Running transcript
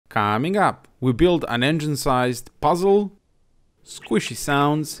Coming up, we build an engine-sized puzzle, squishy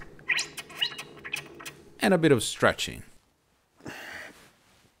sounds, and a bit of stretching.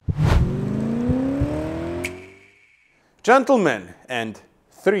 Gentlemen and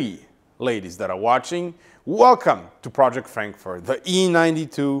 3 ladies that are watching, welcome to Project Frankfurt, the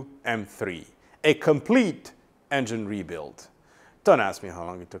E92 M3, a complete engine rebuild. Don't ask me how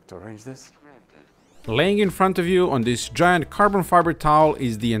long it took to arrange this. Laying in front of you on this giant carbon fiber towel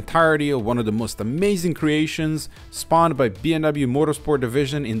is the entirety of one of the most amazing creations spawned by BMW Motorsport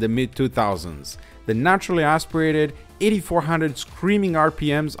division in the mid-2000s. The naturally aspirated 8400 screaming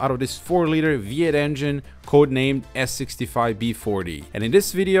RPMs out of this 4-liter V8 engine codenamed S65B40. And in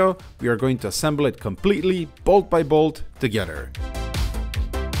this video, we are going to assemble it completely, bolt by bolt, together.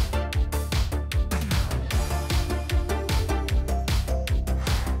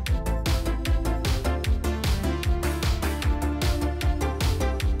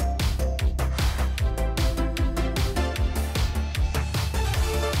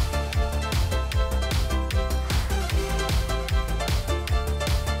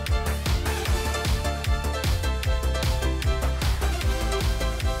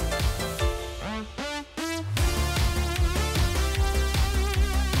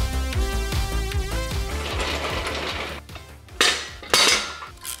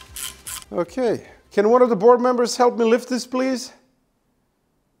 Okay, can one of the board members help me lift this, please?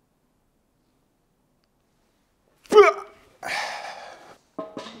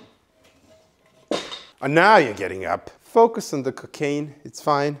 And now you're getting up. Focus on the cocaine, it's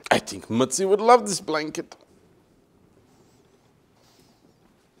fine. I think Mutzi would love this blanket.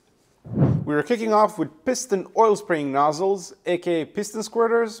 We are kicking off with piston oil spraying nozzles, aka piston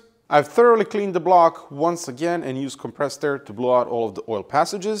squirters. I've thoroughly cleaned the block once again and used compressed air to blow out all of the oil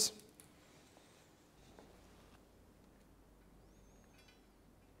passages.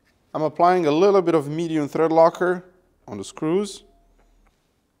 I'm applying a little bit of medium thread locker on the screws.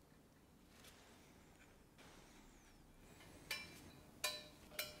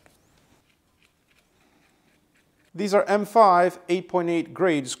 These are M5 8.8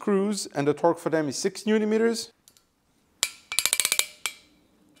 grade screws and the torque for them is 6 Nm.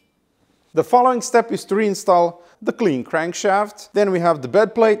 The following step is to reinstall the clean crankshaft. Then we have the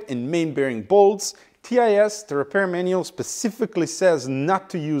bed plate and main bearing bolts. TIS, the repair manual, specifically says not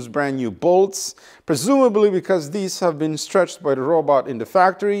to use brand new bolts, presumably because these have been stretched by the robot in the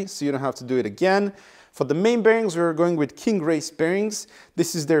factory, so you don't have to do it again. For the main bearings, we're going with King Race bearings.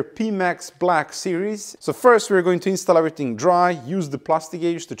 This is their P-Max Black series. So first, we're going to install everything dry, use the plastic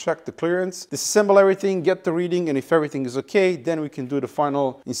gauge to check the clearance, disassemble everything, get the reading, and if everything is okay, then we can do the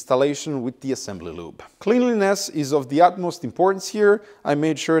final installation with the assembly lube. Cleanliness is of the utmost importance here. I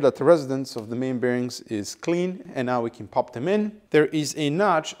made sure that the resonance of the main bearings is clean, and now we can pop them in. There is a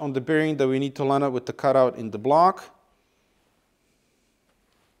notch on the bearing that we need to line up with the cutout in the block.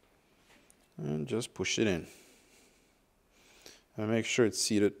 And just push it in and make sure it's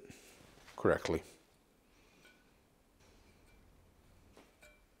seated correctly.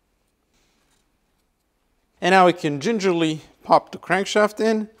 And now we can gingerly pop the crankshaft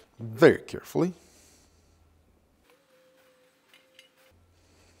in very carefully.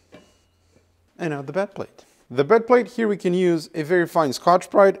 And now the bed plate. The bed plate here we can use a very fine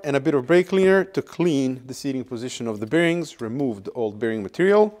Scotch-Brite and a bit of brake cleaner to clean the seating position of the bearings, remove the old bearing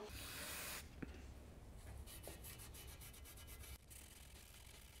material.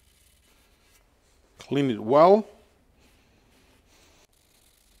 Clean it well.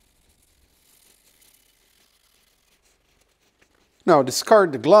 Now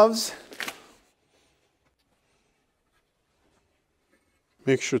discard the gloves.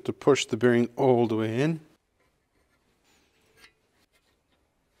 Make sure to push the bearing all the way in.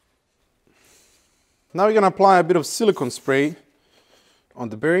 Now you're going to apply a bit of silicone spray on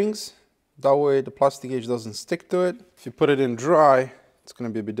the bearings. That way the plastic gauge doesn't stick to it. If you put it in dry, it's going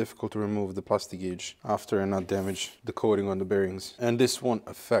to be a bit difficult to remove the plastic gauge after and not damage the coating on the bearings. And this won't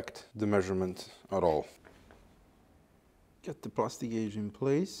affect the measurement at all. Get the plastic gauge in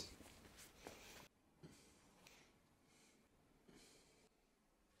place.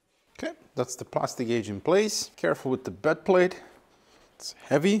 Okay, that's the plastic gauge in place. Careful with the bed plate. It's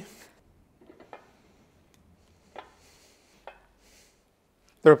heavy.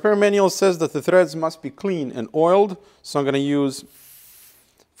 The repair manual says that the threads must be clean and oiled, so I'm going to use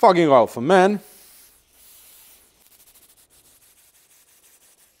fogging oil for men.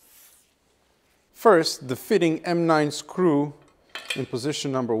 First, the fitting M9 screw in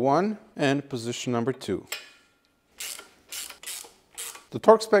position number 1 and position number 2. The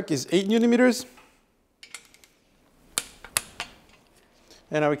torque spec is 8 Nm.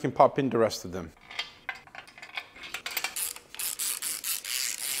 And now we can pop in the rest of them.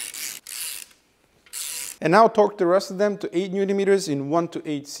 And now torque the rest of them to 8 Nm in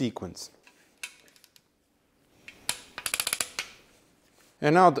 1:8 sequence.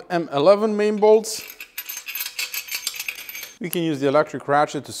 And now the M11 main bolts. We can use the electric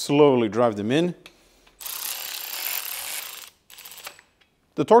ratchet to slowly drive them in.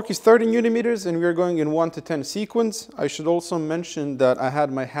 The torque is 30 Nm and we are going in 1:10 sequence. I should also mention that I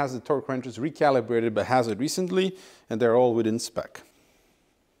had my Hazard torque wrenches recalibrated by Hazard recently and they're all within spec.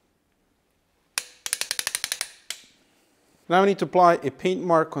 Now we need to apply a paint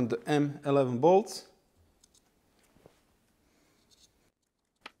mark on the M11 bolts.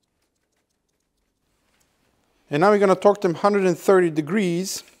 And now we're going to torque them 130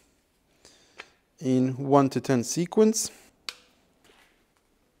 degrees in 1:10 sequence.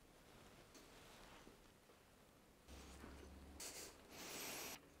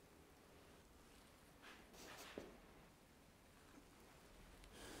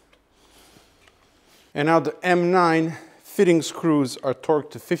 And now the M9 fitting screws are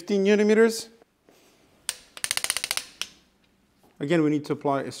torqued to 15 Nm. Again, we need to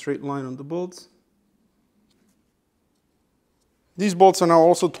apply a straight line on the bolts. These bolts are now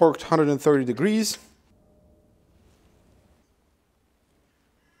also torqued 130 degrees.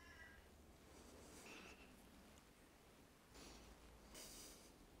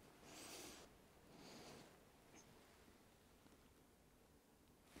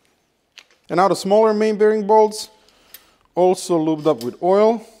 And now the smaller main bearing bolts, also lubed up with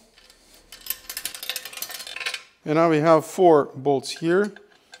oil. And now we have 4 bolts here.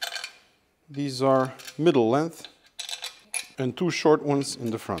 These are middle length and 2 short ones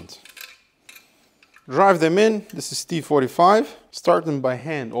in the front. Drive them in. This is T45. Start them by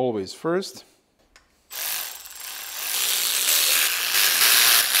hand always first.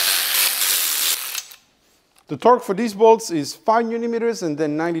 The torque for these bolts is 5 Nm and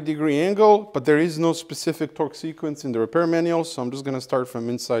then 90-degree angle, but there is no specific torque sequence in the repair manual, so I'm just going to start from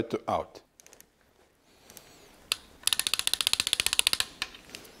inside to out.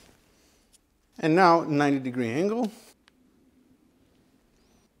 And now 90-degree angle.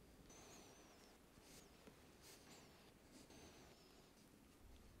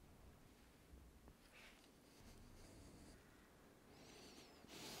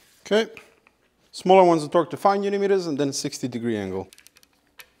 Okay. Smaller ones are torqued to 5 Nm and then 60-degree angle.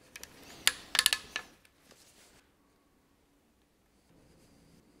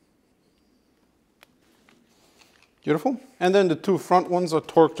 Beautiful. And then the 2 front ones are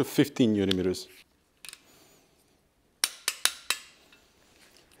torqued to 15 Nm.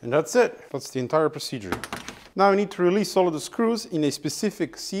 And that's it. That's the entire procedure. Now we need to release all of the screws in a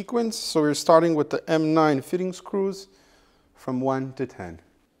specific sequence. So we're starting with the M9 fitting screws from 1 to 10.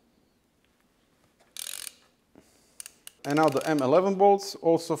 And now the M11 bolts,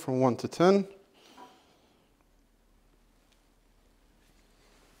 also from 1 to 10.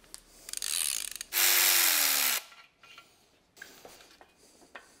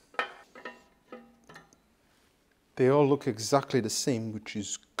 They all look exactly the same, which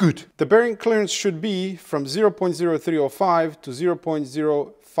is good. The bearing clearance should be from 0.0305 to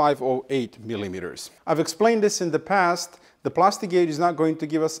 0.0508 millimeters. I've explained this in the past. The plastic gauge is not going to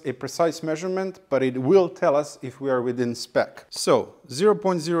give us a precise measurement, but it will tell us if we are within spec. So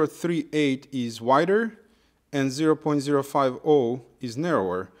 0.038 is wider and 0.050 is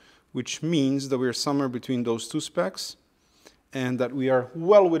narrower, which means that we are somewhere between those 2 specs and that we are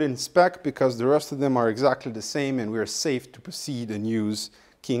well within spec because the rest of them are exactly the same and we are safe to proceed and use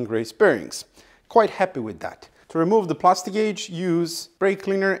King Grace bearings. Quite happy with that. To remove the plastic gauge, use brake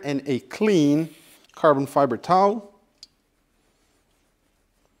cleaner and a clean carbon fiber towel.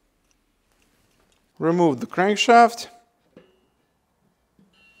 Remove the crankshaft.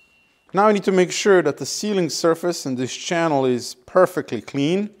 Now I need to make sure that the sealing surface in this channel is perfectly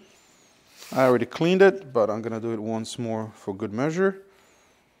clean. I already cleaned it, but I'm going to do it once more for good measure.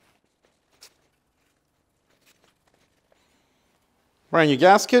 Brand new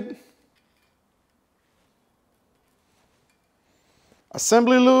gasket.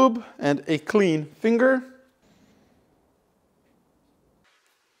 Assembly lube and a clean finger.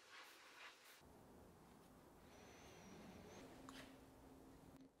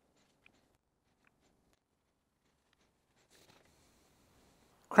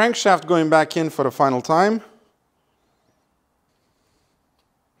 Crankshaft going back in for the final time. You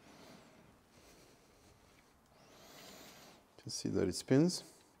can see that it spins.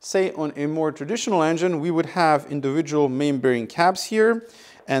 Say on a more traditional engine, we would have individual main bearing caps here,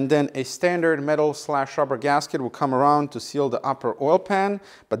 and then a standard metal / rubber gasket will come around to seal the upper oil pan.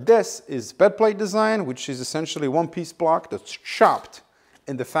 But this is bed plate design, which is essentially one-piece block that's chopped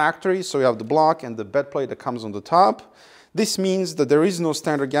in the factory. So you have the block and the bed plate that comes on the top. This means that there is no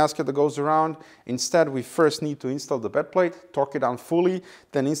standard gasket that goes around. Instead, we first need to install the bed plate, torque it down fully,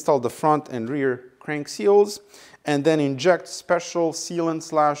 then install the front and rear crank seals, and then inject special sealant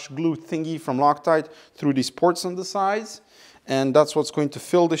 / glue thingy from Loctite through these ports on the sides. And that's what's going to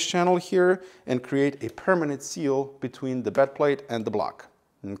fill this channel here and create a permanent seal between the bed plate and the block.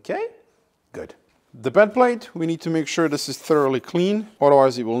 Okay? Good. The bed plate, we need to make sure this is thoroughly clean,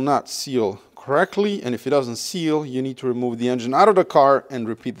 otherwise it will not seal correctly, and if it doesn't seal, you need to remove the engine out of the car and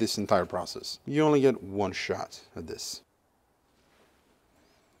repeat this entire process. You only get one shot at this.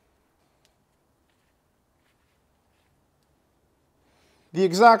 The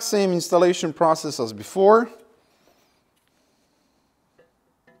exact same installation process as before.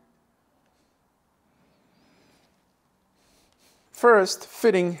 First,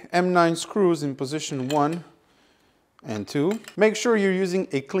 fitting M9 screws in position 1 and 2. Make sure you're using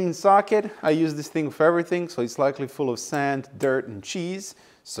a clean socket. I use this thing for everything, so it's likely full of sand, dirt, and cheese.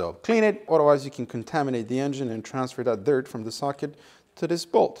 So clean it, otherwise you can contaminate the engine and transfer that dirt from the socket to this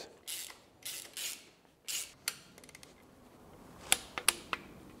bolt.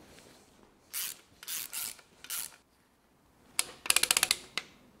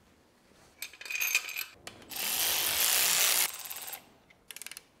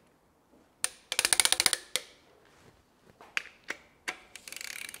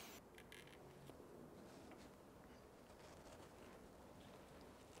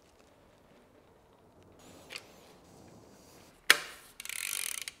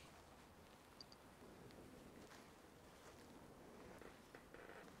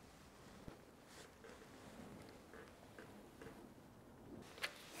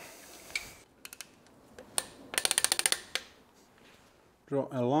 Draw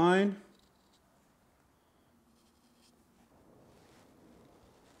a line.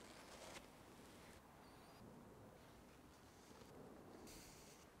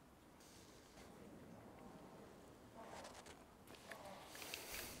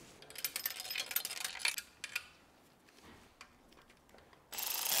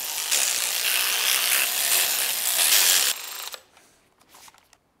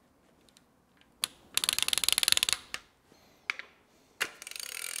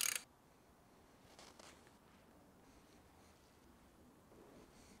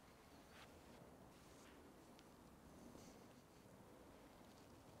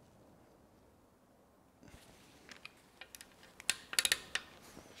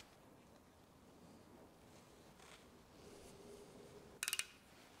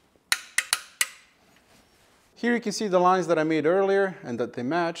 Here you can see the lines that I made earlier and that they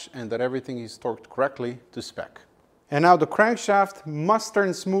match and that everything is torqued correctly to spec. And now the crankshaft must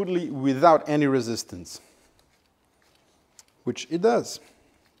turn smoothly without any resistance, which it does.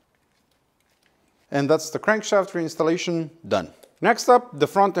 And that's the crankshaft reinstallation done. Next up, the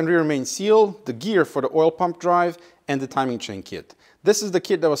front and rear main seal, the gear for the oil pump drive, and the timing chain kit. This is the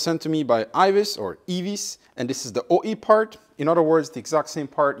kit that was sent to me by Ivis or Evis, and this is the OE part. In other words, the exact same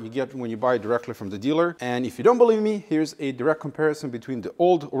part you get when you buy it directly from the dealer. And if you don't believe me, here's a direct comparison between the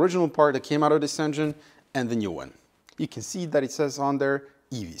old original part that came out of this engine and the new one. You can see that it says on there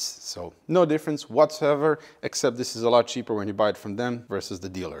Evis, so no difference whatsoever, except this is a lot cheaper when you buy it from them versus the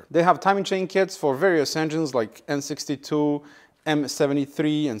dealer. They have timing chain kits for various engines like N62,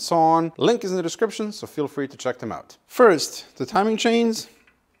 M73 and so on. Link is in the description, so feel free to check them out. First, the timing chains.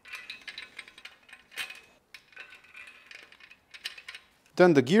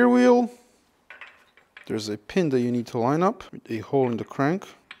 Then the gear wheel. There's a pin that you need to line up with a hole in the crank.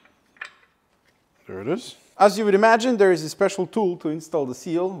 There it is. As you would imagine, there is a special tool to install the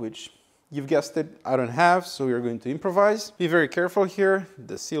seal, which you've guessed it, I don't have, so we're going to improvise. Be very careful here.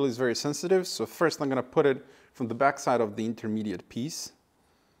 The seal is very sensitive, so first I'm going to put it from the back side of the intermediate piece.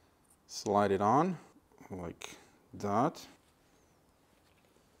 Slide it on like that.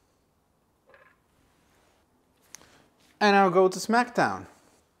 And I'll go to smackdown.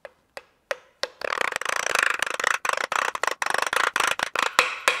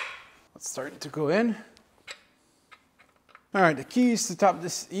 It's starting to go in. All right, the key is to top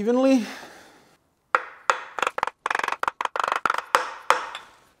this evenly.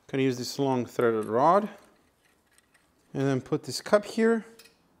 Gonna use this long threaded rod. And then put this cup here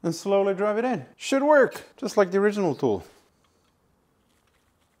and slowly drive it in. Should work, just like the original tool.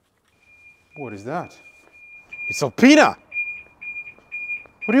 What is that? It's Alpina!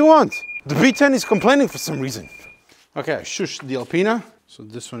 What do you want? The B10 is complaining for some reason. Okay, I shushed the Alpina. So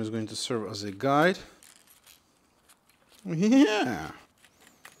this one is going to serve as a guide. Yeah.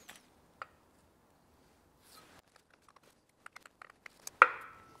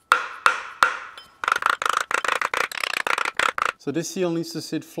 So this seal needs to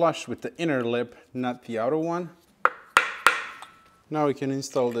sit flush with the inner lip, not the outer one. Now we can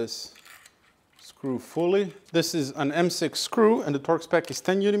install this screw fully. This is an M6 screw and the torque spec is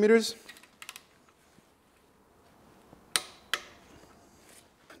 10 Nm.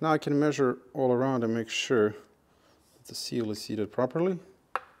 Now I can measure all around and make sure that the seal is seated properly.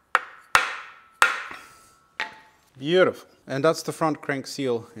 Beautiful. And that's the front crank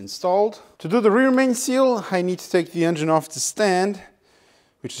seal installed. To do the rear main seal, I need to take the engine off the stand,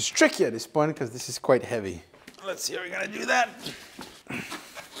 which is tricky at this point because this is quite heavy. Let's see how we're gonna do that.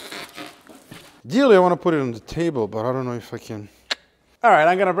 Ideally, I want to put it on the table, but I don't know if I can. All right,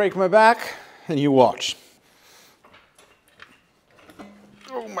 I'm gonna break my back and you watch.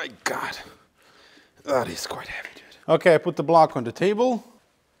 Oh my God, that is quite heavy, dude. Okay, I put the block on the table.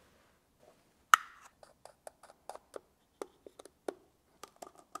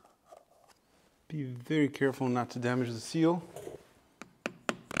 Be very careful not to damage the seal.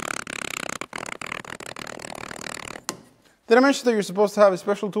 Did I mention that you're supposed to have a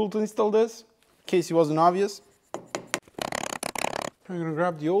special tool to install this? In case it wasn't obvious. I'm gonna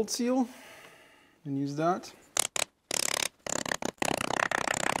grab the old seal and use that.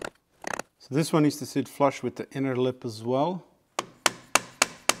 So this one needs to sit flush with the inner lip as well.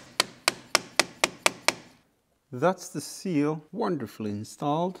 That's the seal, wonderfully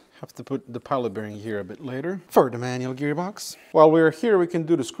installed. Have to put the pilot bearing here a bit later for the manual gearbox. While we're here, we can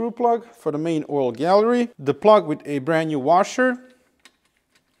do the screw plug for the main oil gallery, the plug with a brand new washer,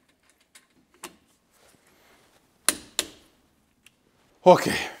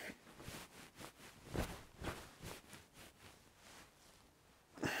 okay.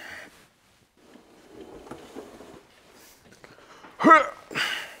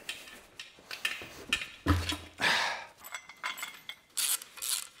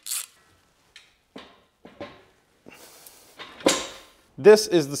 This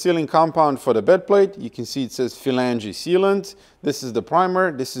is the sealing compound for the bed plate. You can see it says phalange sealant. This is the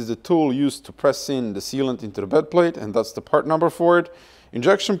primer. This is the tool used to press in the sealant into the bed plate, and that's the part number for it.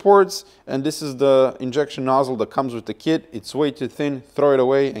 Injection ports, and this is the injection nozzle that comes with the kit. It's way too thin. Throw it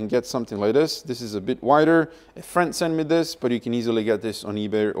away and get something like this. This is a bit wider. A friend sent me this, but you can easily get this on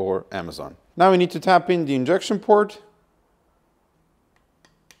eBay or Amazon. Now we need to tap in the injection port.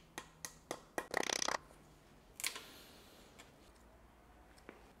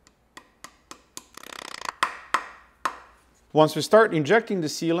 Once we start injecting the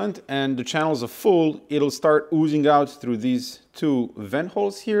sealant and the channels are full, it'll start oozing out through these two vent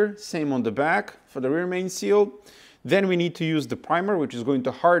holes here. Same on the back for the rear main seal. Then we need to use the primer, which is going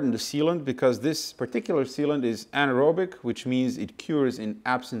to harden the sealant because this particular sealant is anaerobic, which means it cures in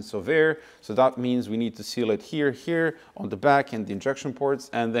absence of air. So that means we need to seal it here, here, on the back and the injection ports,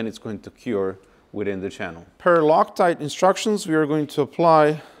 and then it's going to cure within the channel. Per Loctite instructions, we are going to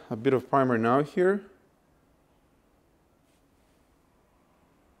apply a bit of primer now here.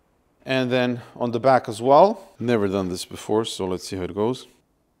 And then on the back as well. Never done this before, so let's see how it goes.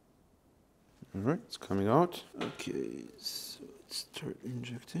 All right, it's coming out. Okay, so let's start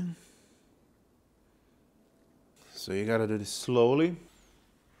injecting. So you gotta do this slowly.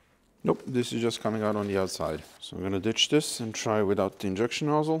 Nope, this is just coming out on the outside. So I'm gonna ditch this and try without the injection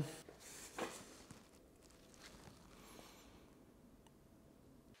nozzle.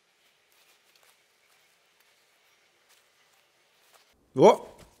 Whoa!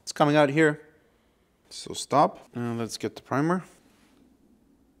 It's coming out here. So stop, and let's get the primer.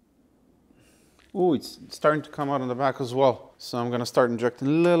 Oh, it's starting to come out on the back as well. So I'm gonna start injecting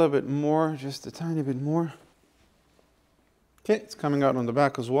a little bit more, just a tiny bit more. Okay, it's coming out on the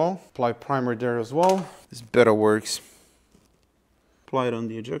back as well. Apply primer there as well. This better works. Apply it on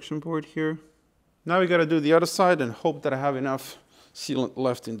the ejection port here. Now we gotta do the other side and hope that I have enough sealant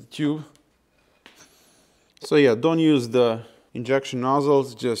left in the tube. So yeah, don't use the injection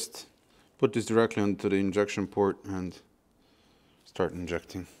nozzles, just put this directly onto the injection port and start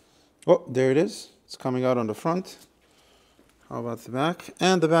injecting. Oh, there it is. It's coming out on the front. How about the back?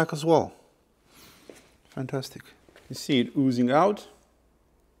 And the back as well. Fantastic. You see it oozing out.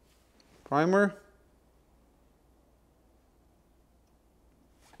 Primer.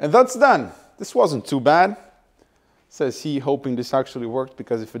 And that's done. This wasn't too bad. Says he, hoping this actually worked,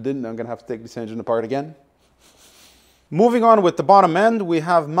 because if it didn't, I'm gonna have to take this engine apart again. Moving on with the bottom end, we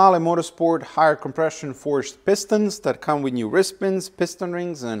have Mahle Motorsport higher compression forged pistons that come with new wrist pins, piston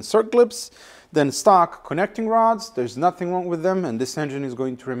rings and circlips. Then stock connecting rods, there's nothing wrong with them, and this engine is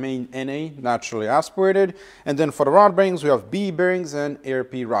going to remain NA, naturally aspirated. And then for the rod bearings, we have BE bearings and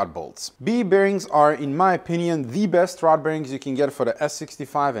ARP rod bolts. BE bearings are, in my opinion, the best rod bearings you can get for the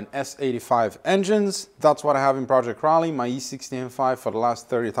S65 and S85 engines. That's what I have in Project Raleigh, my E60 M5 for the last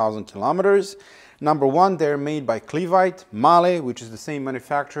 30,000 kilometers. Number one, they're made by Clevite, Mahle, which is the same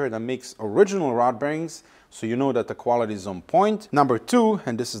manufacturer that makes original rod bearings, so you know that the quality is on point. Number two,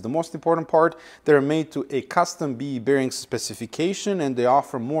 and this is the most important part, they're made to a custom BE bearing specification, and they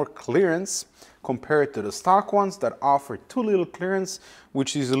offer more clearance compared to the stock ones that offer too little clearance,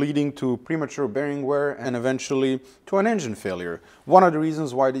 which is leading to premature bearing wear and eventually to an engine failure. One of the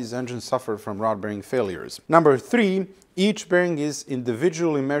reasons why these engines suffer from rod bearing failures. Number three, each bearing is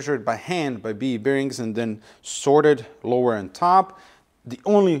individually measured by hand by BE bearings and then sorted lower and top. The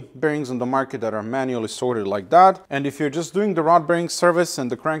only bearings on the market that are manually sorted like that. And if you're just doing the rod bearing service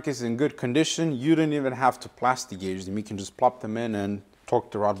and the crank is in good condition, you don't even have to plastic gauge them. You can just plop them in and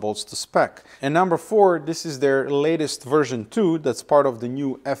torque the rod bolts to spec. And number four, this is their latest version 2 that's part of the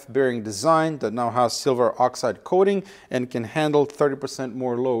new F bearing design that now has silver oxide coating and can handle 30%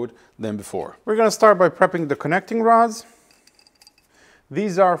 more load than before. We're going to start by prepping the connecting rods.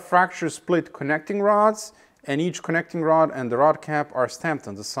 These are fracture split connecting rods, and each connecting rod and the rod cap are stamped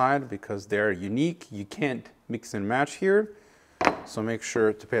on the side because they're unique. You can't mix and match here, so make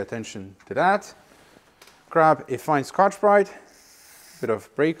sure to pay attention to that. Grab a fine Scotch-Brite, bit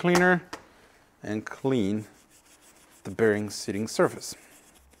of brake cleaner, and clean the bearing seating surface.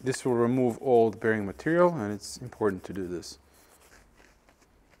 This will remove all the bearing material, and it's important to do this.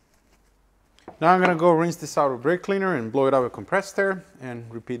 Now I'm going to go rinse this out with brake cleaner and blow it out with compressed air, and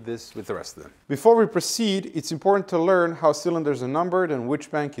repeat this with the rest of them. Before we proceed, it's important to learn how cylinders are numbered and which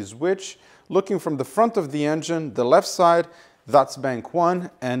bank is which. Looking from the front of the engine, the left side, that's bank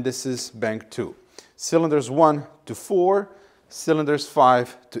 1, and this is bank 2. Cylinders 1 to 4, cylinders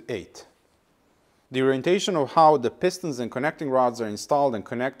 5 to 8. The orientation of how the pistons and connecting rods are installed and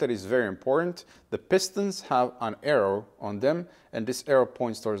connected is very important. The pistons have an arrow on them, and this arrow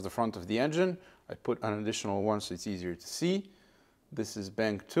points towards the front of the engine. I put an additional one so it's easier to see. This is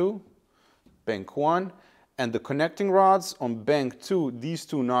bank 2, bank 1, and the connecting rods on bank 2, these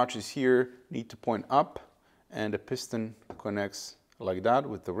two notches here need to point up, and the piston connects like that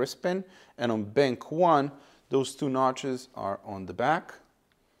with the wrist pin. And on bank 1, those two notches are on the back,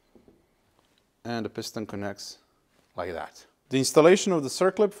 and the piston connects like that. The installation of the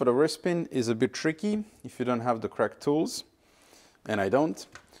circlip for the wrist pin is a bit tricky if you don't have the correct tools, and I don't.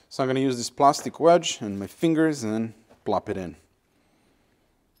 So I'm going to use this plastic wedge and my fingers and plop it in.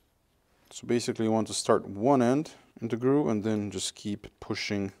 So basically you want to start one end in the groove and then just keep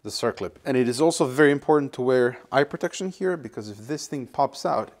pushing the circlip. And it is also very important to wear eye protection here, because if this thing pops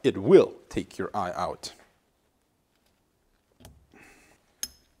out, it will take your eye out.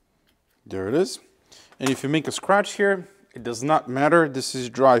 There it is. And if you make a scratch here, it does not matter. This is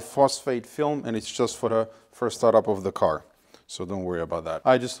dry phosphate film, and it's just for the first startup of the car. So don't worry about that.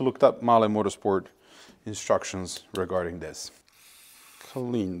 I just looked up Mahle Motorsport instructions regarding this.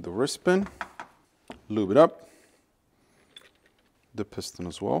 Clean the wrist pin, lube it up, the piston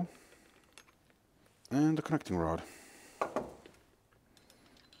as well, and the connecting rod.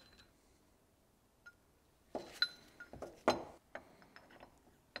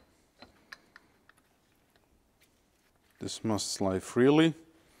 This must slide freely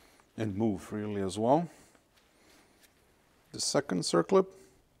and move freely as well. The second circlip.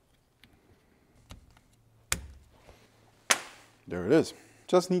 There it is.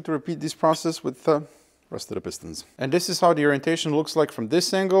 Just need to repeat this process with the rest of the pistons. And this is how the orientation looks like from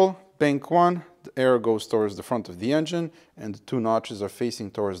this angle. Bank 1, the arrow goes towards the front of the engine, and the two notches are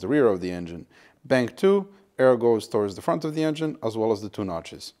facing towards the rear of the engine. Bank 2, arrow goes towards the front of the engine, as well as the two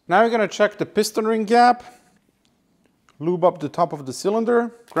notches. Now we're going to check the piston ring gap. Lube up the top of the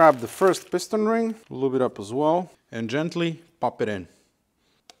cylinder, grab the first piston ring, lube it up as well, and gently pop it in.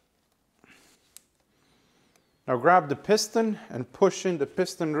 Now grab the piston and push in the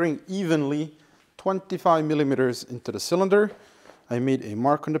piston ring evenly 25 millimeters into the cylinder. I made a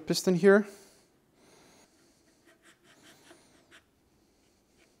mark on the piston here.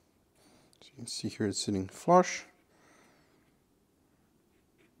 So you can see here it's sitting flush.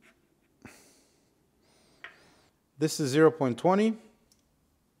 This is 0.20,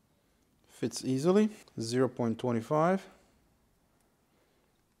 fits easily. 0.25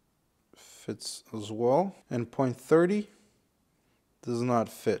 fits as well, and 0.30 does not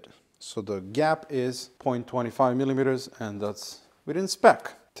fit. So the gap is 0.25 millimeters, and that's within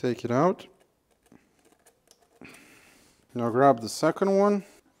spec. Take it out. Now grab the second one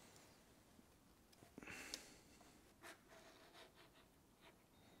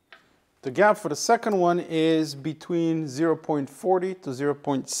The gap for the second one is between 0.40 to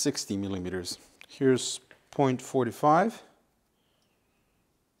 0.60 millimeters. Here's 0.45,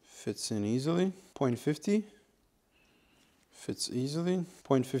 fits in easily. 0.50, fits easily.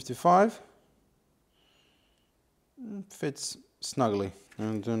 0.55, fits snugly.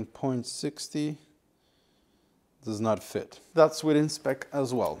 And then 0.60 does not fit. That's within spec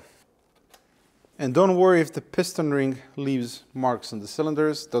as well. And don't worry if the piston ring leaves marks on the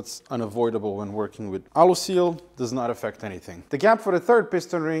cylinders. That's unavoidable when working with AluSeal, does not affect anything. The gap for the third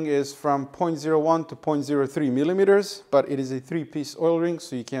piston ring is from 0.01 to 0.03 millimeters, but it is a 3-piece oil ring,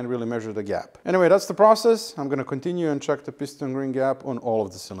 so you can't really measure the gap. Anyway, that's the process. I'm gonna continue and check the piston ring gap on all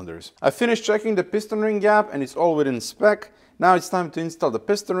of the cylinders. I finished checking the piston ring gap and it's all within spec. Now it's time to install the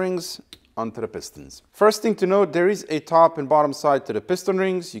piston rings onto the pistons. First thing to note, there is a top and bottom side to the piston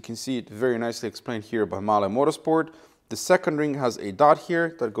rings. You can see it very nicely explained here by Mahle Motorsport. The second ring has a dot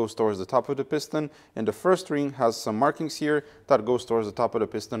here that goes towards the top of the piston, and the first ring has some markings here that goes towards the top of the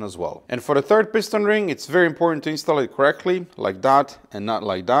piston as well. And for the third piston ring, it's very important to install it correctly, like that and not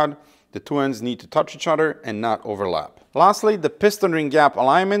like that. The two ends need to touch each other and not overlap. Lastly, the piston ring gap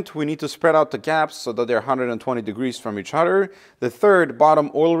alignment. We need to spread out the gaps so that they're 120 degrees from each other. The third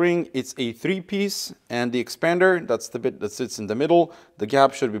bottom oil ring, it's a 3-piece, and the expander, that's the bit that sits in the middle. The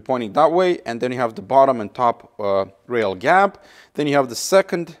gap should be pointing that way, and then you have the bottom and top rail gap. Then you have the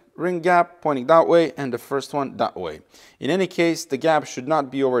second ring gap pointing that way and the first one that way. In any case, the gap should not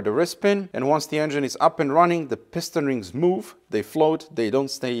be over the wrist pin, and once the engine is up and running, the piston rings move, they float, they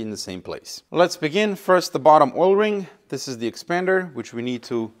don't stay in the same place. Let's begin. First, the bottom oil ring. This is the expander, which we need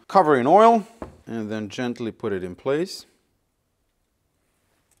to cover in oil and then gently put it in place.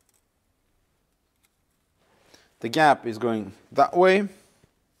 The gap is going that way.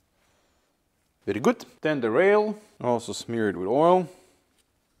 Very good. Then the rail, also smear it with oil.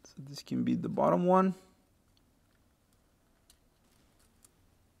 So this can be the bottom one.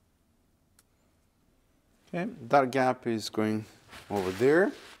 Okay, that gap is going over there.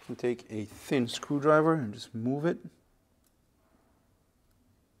 You can take a thin screwdriver and just move it.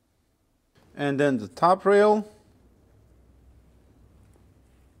 And then the top rail.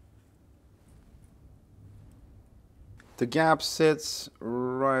 The gap sits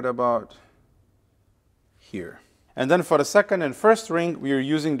right about here. And then for the second and first ring, we are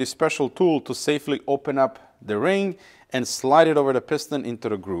using this special tool to safely open up the ring and slide it over the piston into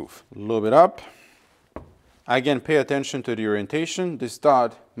the groove. Lube it up. Again, pay attention to the orientation. This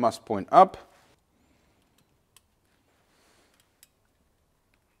dot must point up.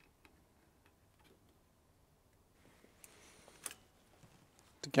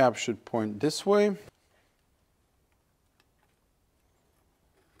 The gap should point this way.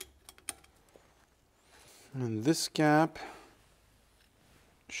 And this gap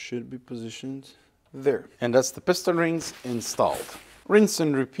should be positioned there. And that's the piston rings installed. Rinse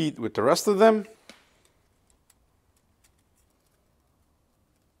and repeat with the rest of them.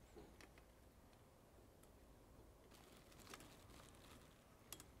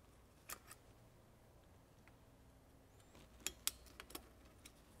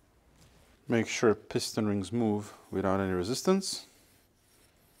 Make sure piston rings move without any resistance.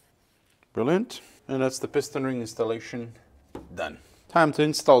 Brilliant. And that's the piston ring installation done. Time to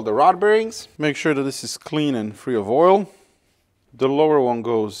install the rod bearings. Make sure that this is clean and free of oil. The lower one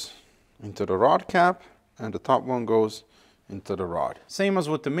goes into the rod cap and the top one goes into the rod. Same as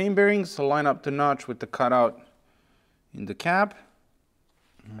with the main bearings, so line up the notch with the cutout in the cap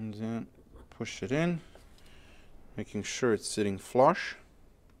and then push it in, making sure it's sitting flush.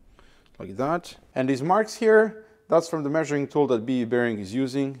 Like that. And these marks here, that's from the measuring tool that BE Bearing is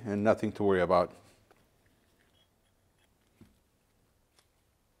using, and nothing to worry about.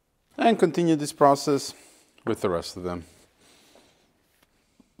 And continue this process with the rest of them.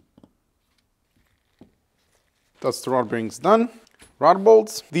 That's the rod bearings done. Rod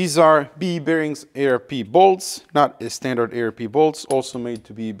bolts. These are BE Bearings ARP bolts, not a standard ARP bolts, also made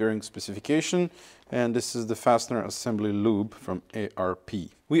to BE Bearing specification. And this is the fastener assembly lube from ARP.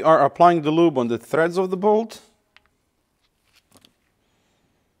 We are applying the lube on the threads of the bolt.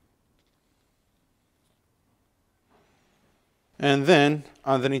 And then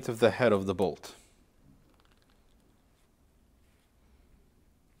underneath of the head of the bolt.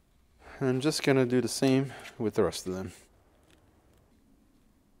 I'm just gonna do the same with the rest of them.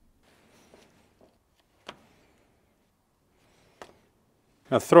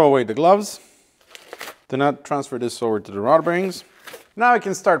 Now throw away the gloves. Do not transfer this over to the rod bearings. Now I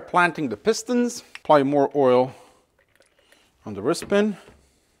can start planting the pistons. Apply more oil on the wrist pin.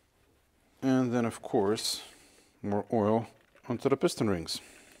 And then of course, more oil onto the piston rings.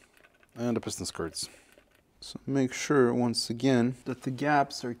 and the piston skirts. So make sure once again that the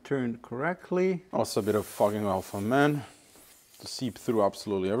gaps are turned correctly. Also a bit of fogging oil from men to seep through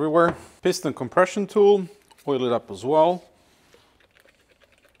absolutely everywhere. Piston compression tool, oil it up as well.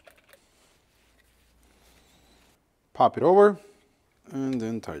 Pop it over and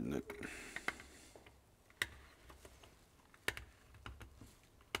then tighten it.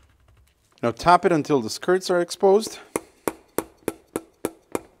 Now tap it until the skirts are exposed.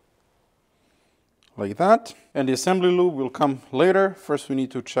 Like that. And the assembly lube will come later. First we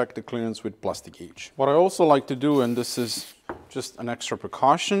need to check the clearance with plastic gauge. What I also like to do, and this is just an extra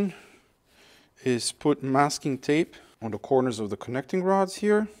precaution, is put masking tape on the corners of the connecting rods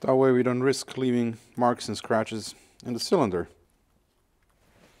here. That way we don't risk leaving marks and scratches in the cylinder.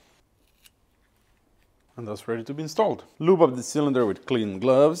 And that's ready to be installed. Lube up the cylinder with clean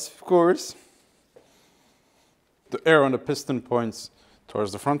gloves, of course. The air on the piston points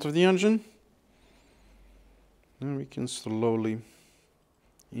towards the front of the engine. And we can slowly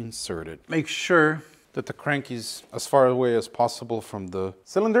insert it. Make sure that the crank is as far away as possible from the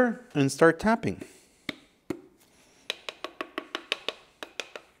cylinder and start tapping.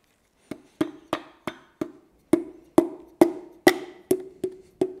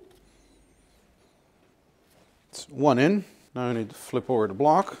 It's one in. Now I need to flip over the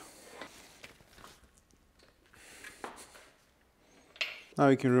block. Now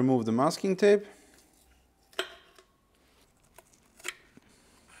you can remove the masking tape.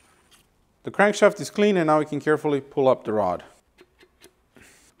 The crankshaft is clean and now we can carefully pull up the rod.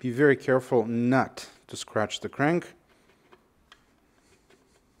 Be very careful not to scratch the crank.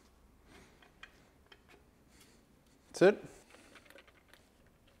 That's it.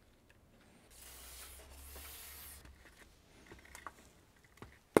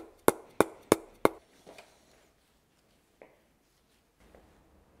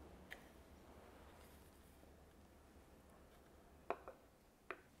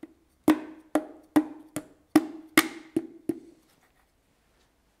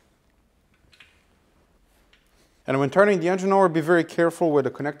 And when turning the engine over, be very careful where the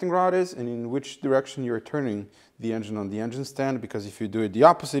connecting rod is and in which direction you're turning the engine on the engine stand, because if you do it the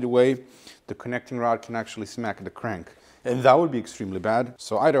opposite way, the connecting rod can actually smack the crank. And that would be extremely bad.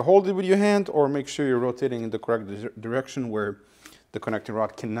 So either hold it with your hand or make sure you're rotating in the correct direction where the connecting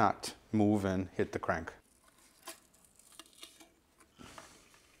rod cannot move and hit the crank.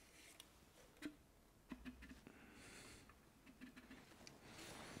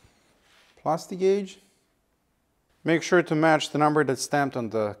 Plastic gauge. Make sure to match the number that's stamped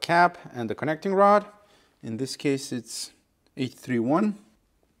on the cap and the connecting rod. In this case, it's 831.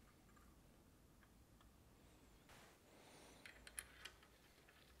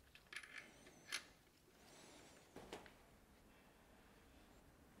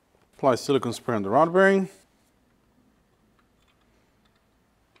 Apply silicone spray on the rod bearing.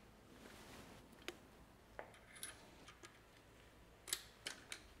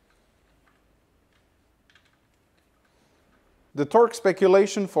 The torque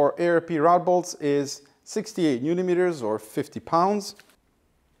speculation for ARP rod bolts is 68 Nm or 50 pounds.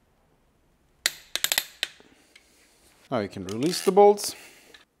 Now you can release the bolts.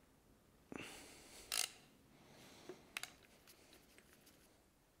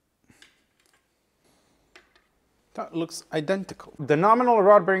 That looks identical. The nominal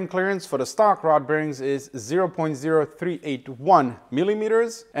rod bearing clearance for the stock rod bearings is 0.0381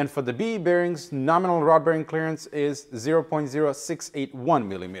 millimeters, and for the BE bearings, nominal rod bearing clearance is 0.0681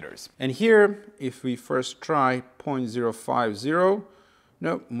 millimeters. And here, if we first try 0.050,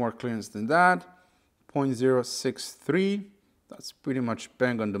 no, more clearance than that, 0.063, that's pretty much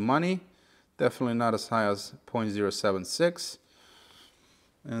bang on the money. Definitely not as high as 0.076.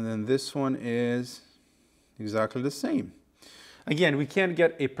 And then this one is exactly the same. Again, we can't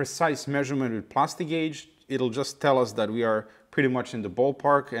get a precise measurement with plastic gauge. It'll just tell us that we are pretty much in the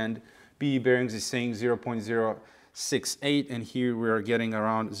ballpark, and BE bearings is saying 0.068 and here we are getting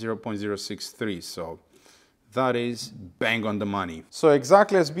around 0.063. So that is bang on the money. So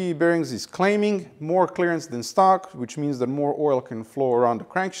exactly as BE bearings is claiming, more clearance than stock, which means that more oil can flow around the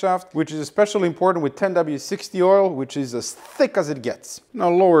crankshaft, which is especially important with 10W60 oil, which is as thick as it gets. Now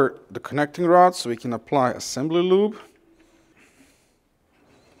lower the connecting rod so we can apply assembly lube.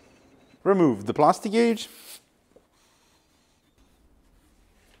 Remove the plastic gauge.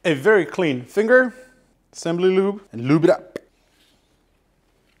 A very clean finger, assembly lube, and lube it up.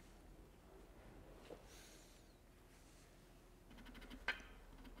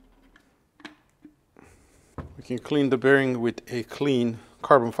 We can clean the bearing with a clean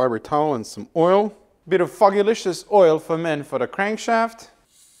carbon fiber towel and some oil. Bit of Foggylicious oil for men for the crankshaft.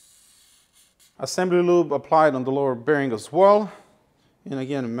 Assembly lube applied on the lower bearing as well. And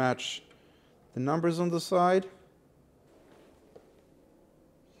again, match the numbers on the side.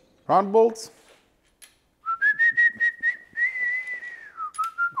 Rod bolts.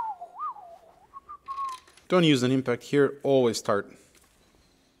 Don't use an impact here, always start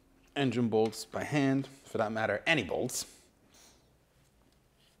engine bolts by hand, for that matter, any bolts.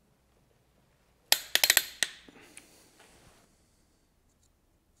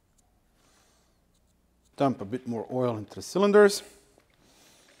 Dump a bit more oil into the cylinders.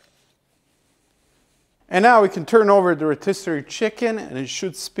 And now we can turn over the rotisserie chicken and it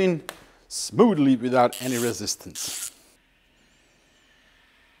should spin smoothly without any resistance.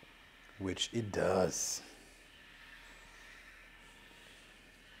 Which it does.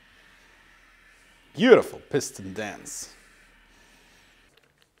 Beautiful piston dance.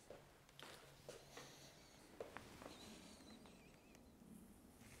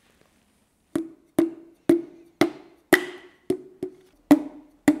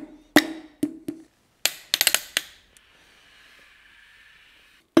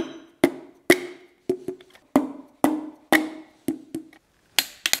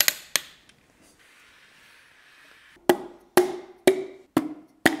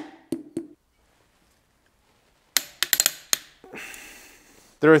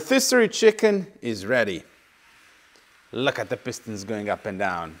 The rotisserie chicken is ready. Look at the pistons going up and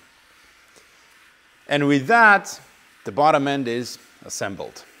down. And with that, the bottom end is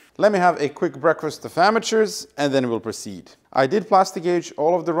assembled. Let me have a quick breakfast of amateurs and then we'll proceed. I did plastic gauge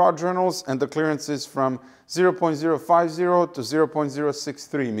all of the rod journals and the clearances from 0.050 to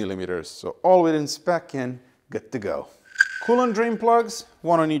 0.063 millimeters. So all within spec and good to go. Coolant drain plugs,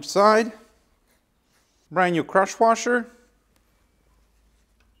 one on each side. Brand new crush washer.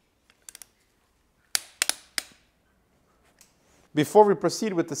 Before we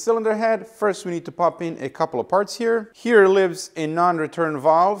proceed with the cylinder head, first we need to pop in a couple of parts here. Here lives a non-return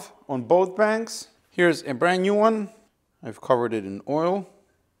valve on both banks. Here's a brand new one. I've covered it in oil.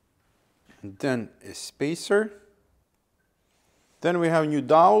 And then a spacer. Then we have new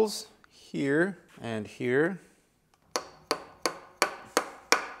dowels here and here.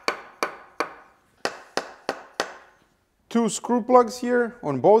 Two screw plugs here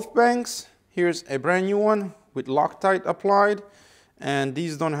on both banks. Here's a brand new one with Loctite applied. And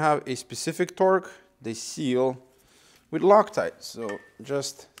these don't have a specific torque. They seal with Loctite. So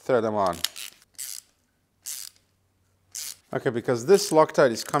just thread them on. Okay, because this Loctite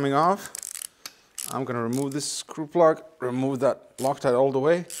is coming off, I'm gonna remove this screw plug, remove that Loctite all the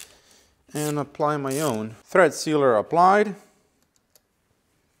way, and apply my own. Thread sealer applied.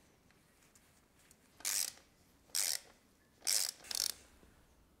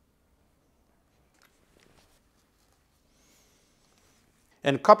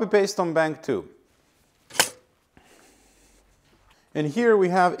 And copy paste on bank 2. And here we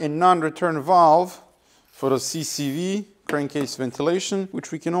have a non-return valve for the CCV, crankcase ventilation,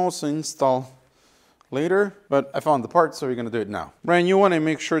 which we can also install later, but I found the part, so we're gonna do it now. Brand new one, and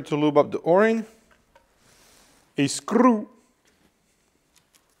make sure to lube up the O-ring. A screw.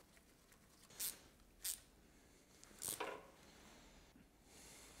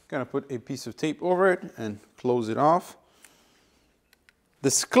 Gonna put a piece of tape over it and close it off.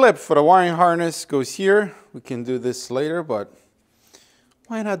 This clip for the wiring harness goes here. We can do this later, but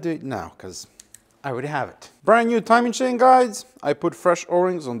why not do it now? Because I already have it. Brand new timing chain guides. I put fresh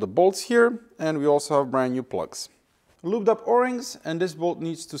O-rings on the bolts here, and we also have brand new plugs. Lubed up O-rings, and this bolt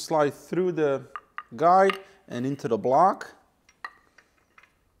needs to slide through the guide and into the block.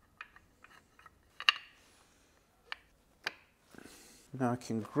 Now I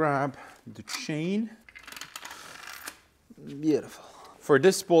can grab the chain. Beautiful. For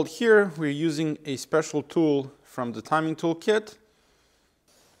this bolt here, we're using a special tool from the timing tool kit.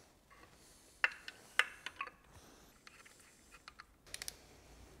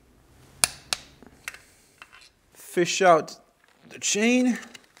 Fish out the chain.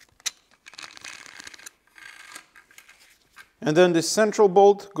 And then the central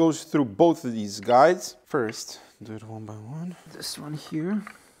bolt goes through both of these guides. First, do it one by one. This one here.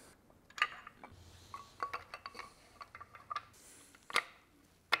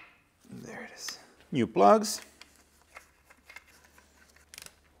 There it is. New plugs.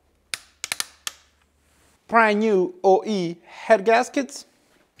 Brand new OE head gaskets.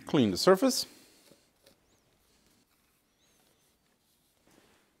 Clean the surface.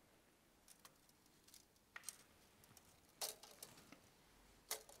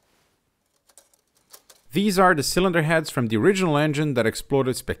 These are the cylinder heads from the original engine that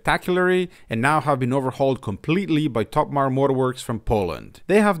exploded spectacularly and now have been overhauled completely by Topmar Motorworks from Poland.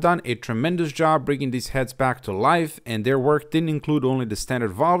 They have done a tremendous job bringing these heads back to life, and their work didn't include only the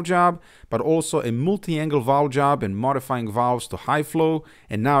standard valve job, but also a multi-angle valve job and modifying valves to high flow,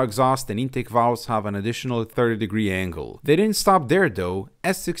 and now exhaust and intake valves have an additional 30-degree angle. They didn't stop there though.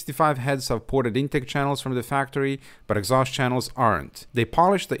 S65 heads have ported intake channels from the factory, but exhaust channels aren't. They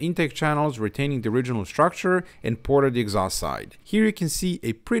polished the intake channels, retaining the original structure, and ported the exhaust side. Here you can see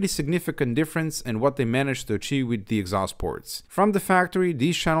a pretty significant difference in what they managed to achieve with the exhaust ports. From the factory,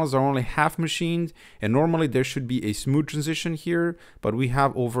 these channels are only half machined, and normally there should be a smooth transition here, but we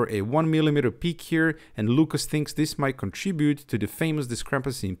have over a 1mm peak here, and Lucas thinks this might contribute to the famous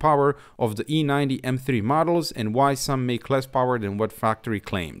discrepancy in power of the E90 M3 models and why some make less power than what factory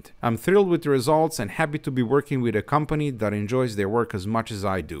claimed. I'm thrilled with the results and happy to be working with a company that enjoys their work as much as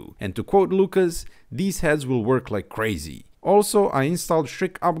I do. And to quote Lucas, these heads will work like crazy. Also, I installed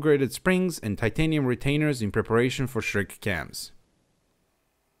Schrick upgraded springs and titanium retainers in preparation for Schrick cams.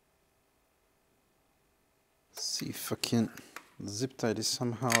 Let's see if I can zip tie this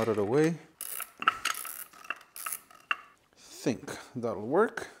somehow out of the way. Think that'll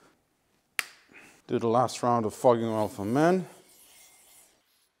work. Do the last round of fogging oil for men.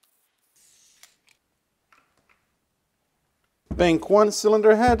 Bank one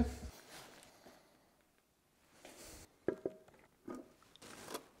cylinder head.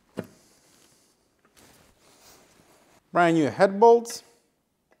 Brand new head bolts.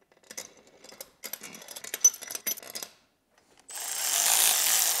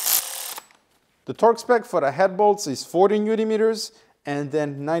 The torque spec for the head bolts is 40 Newton meters and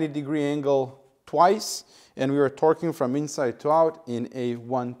then 90-degree angle twice, and we are torquing from inside to out in a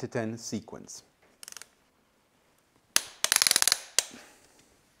 1 to 10 sequence.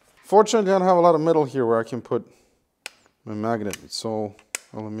 Fortunately, I don't have a lot of metal here where I can put my magnet. It's all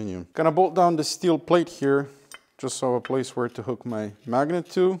aluminum. Gonna bolt down the steel plate here just so I have a place where to hook my magnet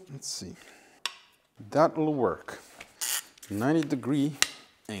to. Let's see. That will work. 90-degree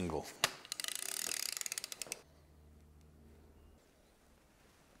angle.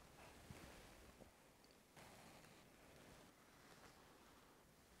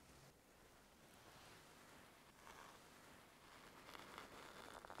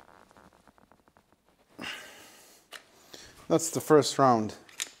 That's the first round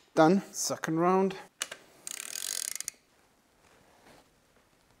done. Second round.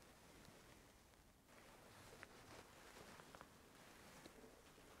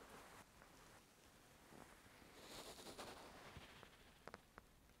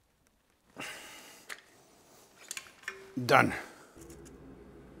 Done.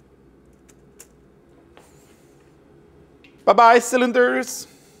 Bye-bye cylinders.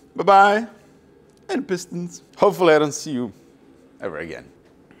 Bye-bye. And pistons. Hopefully I don't see you ever again.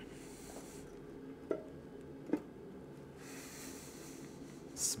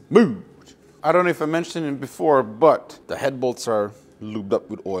 Smooth. I don't know if I mentioned it before, but the head bolts are lubed up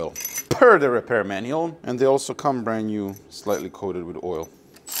with oil per the repair manual, and they also come brand new, slightly coated with oil.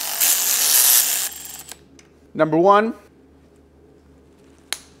 Number one.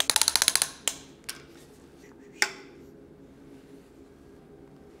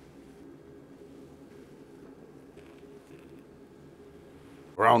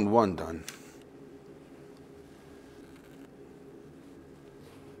 Round one done.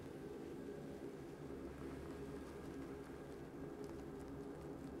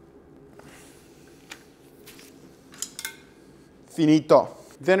 Finito.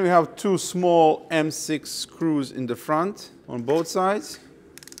 Then we have two small M6 screws in the front on both sides.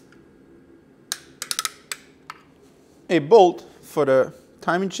 A bolt for the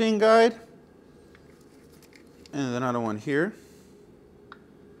timing chain guide. And another one here.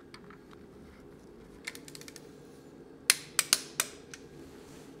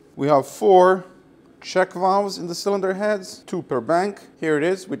 We have 4 check valves in the cylinder heads, 2 per bank. Here it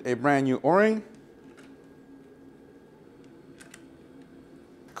is with a brand new O-ring.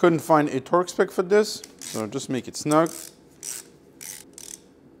 Couldn't find a torque spec for this, so just make it snug.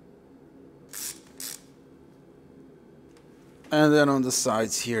 And then on the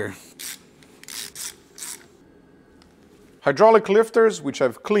sides here, hydraulic lifters, which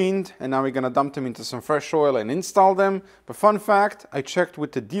I've cleaned, and now we're gonna dump them into some fresh oil and install them. But fun fact, I checked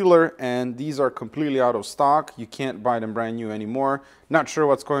with the dealer and these are completely out of stock. You can't buy them brand new anymore. Not sure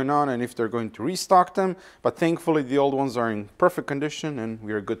what's going on and if they're going to restock them, but thankfully the old ones are in perfect condition and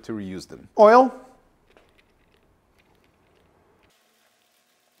we are good to reuse them. Oil.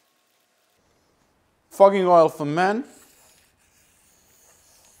 Fogging oil for men.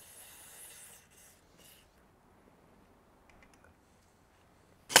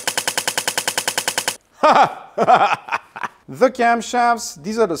 The camshafts,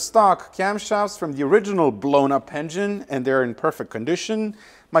 these are the stock camshafts from the original blown up engine, and they're in perfect condition.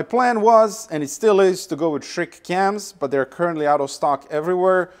 My plan was, and it still is, to go with Schrick cams, but they're currently out of stock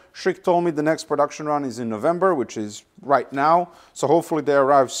everywhere. Schrick told me the next production run is in November, which is right now. So hopefully they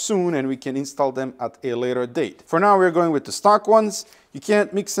arrive soon and we can install them at a later date. For now, we're going with the stock ones. You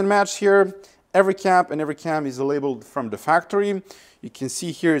can't mix and match here. Every cap and every cam is labeled from the factory. You can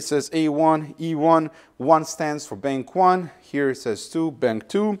see here it says A1, E1, 1 stands for Bank 1, here it says 2, Bank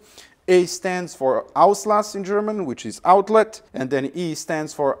 2. A stands for Auslass in German, which is outlet, and then E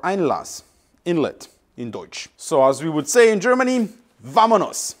stands for Einlass, inlet in Deutsch. So as we would say in Germany,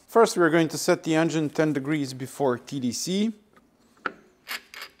 vamonos! First we're going to set the engine 10 degrees before TDC.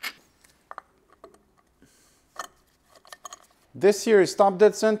 This here is top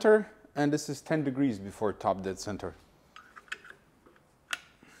dead center, and this is 10 degrees before top dead center.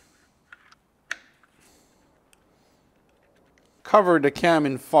 Cover the cam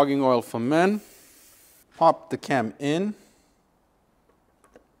in fogging oil for men. Pop the cam in.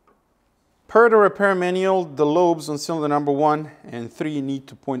 Per the repair manual, the lobes on cylinder number 1 and 3 need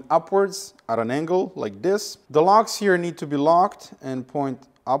to point upwards at an angle like this. The locks here need to be locked and point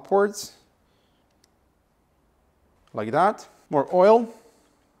upwards like that. More oil.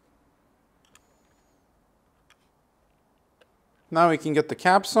 Now we can get the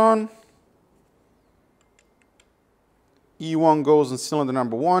caps on. E1 goes in cylinder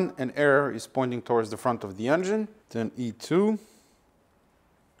number 1 and air is pointing towards the front of the engine. Then E2.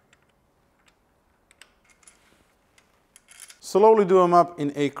 Slowly do them up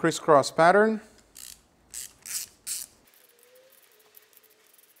in a crisscross pattern.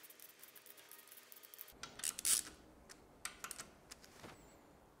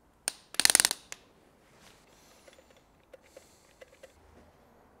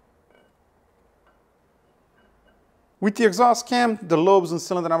 With the exhaust cam, the lobes in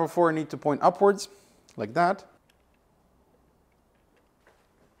cylinder number 4 need to point upwards, like that.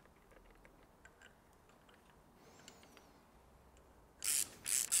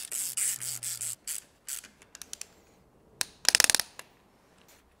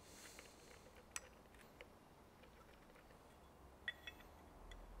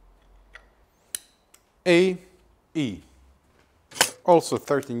 A, E, also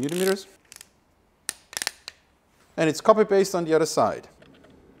 13 millimeters. And it's copy paste on the other side.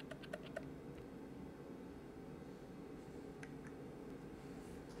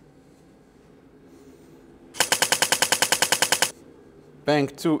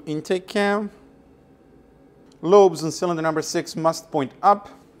 Bank 2 intake cam. Lobes in cylinder number 6 must point up.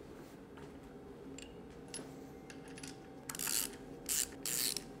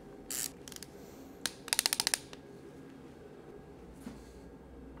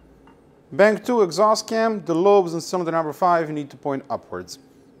 Bank 2 exhaust cam, the lobes in cylinder number 5 need to point upwards.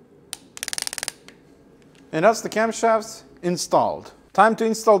 And that's the camshafts installed. Time to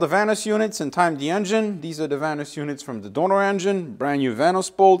install the Vanos units and time the engine. These are the Vanos units from the donor engine, brand new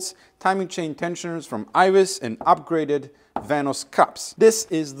Vanos bolts, timing chain tensioners from Ivis, and upgraded Vanos cups. This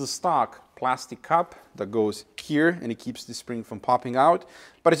is the stock plastic cup that goes here and it keeps the spring from popping out.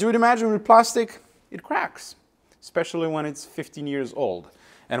 But as you would imagine with plastic, it cracks, especially when it's 15 years old.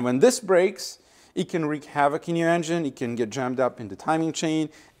 And when this breaks, it can wreak havoc in your engine, it can get jammed up in the timing chain,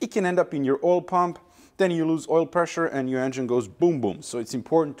 it can end up in your oil pump, then you lose oil pressure and your engine goes boom boom. So it's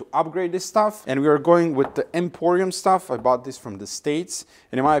important to upgrade this stuff, and we are going with the Emporium stuff. I bought this from the States,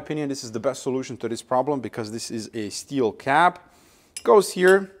 and in my opinion this is the best solution to this problem because this is a steel cap. It goes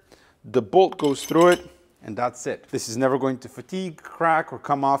here, the bolt goes through it, and that's it. This is never going to fatigue, crack, or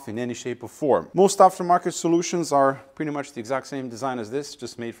come off in any shape or form. Most aftermarket solutions are pretty much the exact same design as this,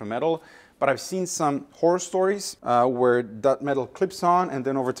 just made from metal. But I've seen some horror stories where that metal clips on and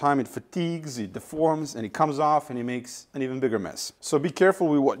then over time it fatigues, it deforms, and it comes off and it makes an even bigger mess. So be careful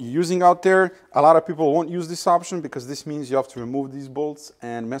with what you're using out there. A lot of people won't use this option because this means you have to remove these bolts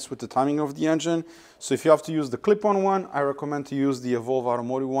and mess with the timing of the engine. So if you have to use the clip-on one, I recommend to use the Evolve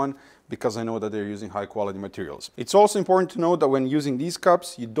Automotive one because I know that they're using high quality materials. It's also important to note that when using these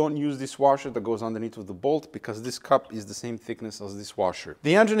cups, you don't use this washer that goes underneath of the bolt because this cup is the same thickness as this washer.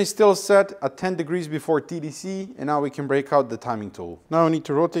 The engine is still set at 10 degrees before TDC, and now we can break out the timing tool. Now we need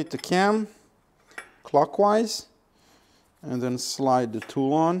to rotate the cam clockwise and then slide the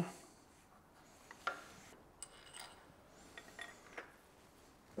tool on.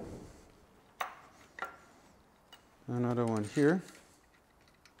 Another one here.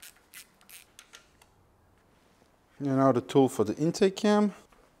 And now the tool for the intake cam.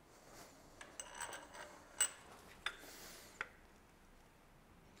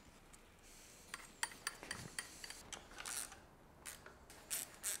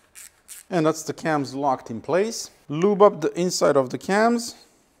 And that's the cams locked in place. Lube up the inside of the cams.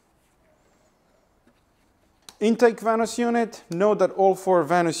 Intake Vanus unit. Note that all 4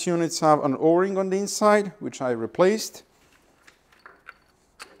 Vanus units have an O-ring on the inside, which I replaced.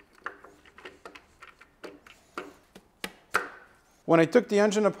 When I took the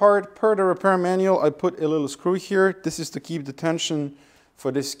engine apart, per the repair manual, I put a little screw here. This is to keep the tension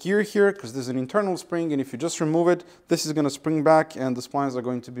for this gear here, because there's an internal spring, and if you just remove it, this is going to spring back and the splines are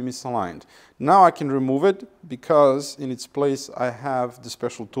going to be misaligned. Now I can remove it because in its place I have the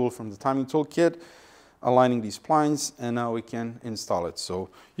special tool from the timing tool kit aligning these splines, and now we can install it. So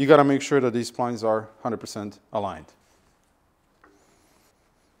you got to make sure that these splines are 100% aligned.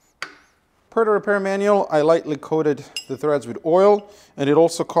 Per the repair manual, I lightly coated the threads with oil, and it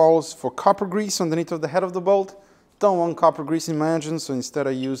also calls for copper grease underneath of the head of the bolt. Don't want copper grease in my engine, so instead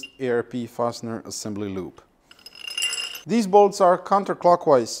I used ARP fastener assembly lube. These bolts are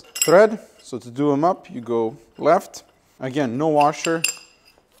counterclockwise thread, so to do them up, you go left. Again, no washer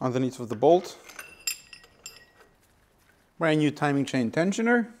underneath of the bolt. Brand new timing chain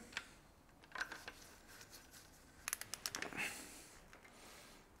tensioner.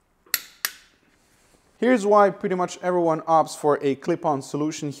 Here's why pretty much everyone opts for a clip-on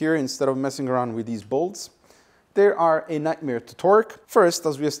solution here instead of messing around with these bolts. They are a nightmare to torque. First,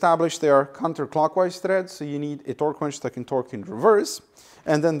 as we established, they are counterclockwise threads, so you need a torque wrench that can torque in reverse.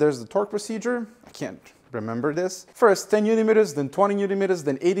 And then there's the torque procedure. I can't remember this. First 10 Newton meters, then 20 Newton meters,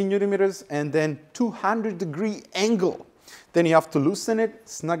 then 80 Newton meters, and then 200-degree angle. Then you have to loosen it,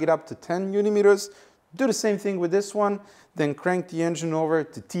 snug it up to 10 Newton meters. Do the same thing with this one, then crank the engine over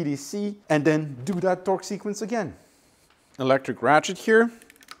to TDC, and then do that torque sequence again. Electric ratchet here.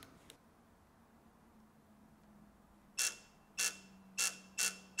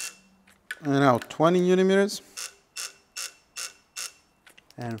 And now 20 Newton meters.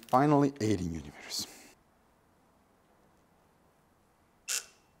 And finally 80 Newton meters.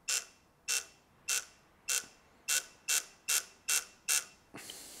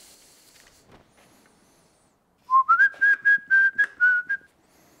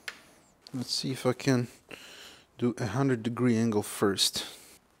 Let's see if I can do a 100-degree angle first.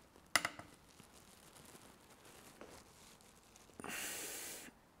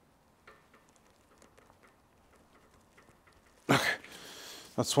 Okay,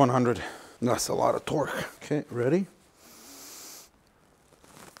 that's 100. That's a lot of torque. Okay, ready?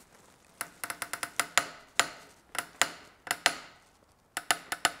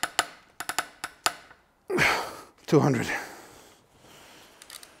 $200.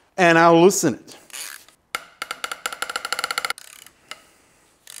 And I'll loosen it.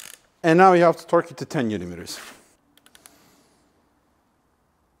 And now you have to torque it to 10 Newton meters.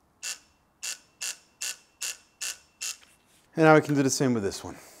 And now we can do the same with this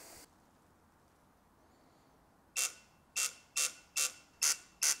one.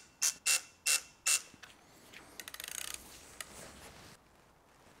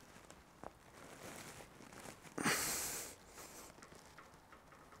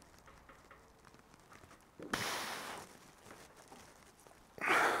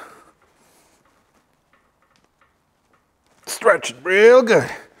 Stretch it real good.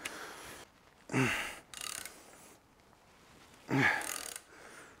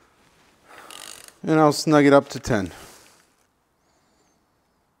 And I'll snug it up to 10.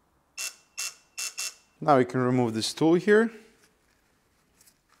 Now we can remove this tool here.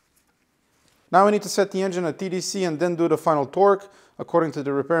 Now we need to set the engine at TDC and then do the final torque. According to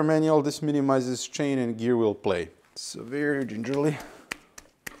the repair manual, this minimizes chain and gear wheel play. So very gingerly.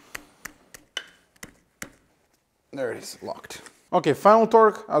 There it is, locked. Okay, final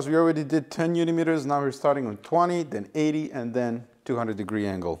torque, as we already did 10 Newton meters, now we're starting on 20, then 80, and then 200-degree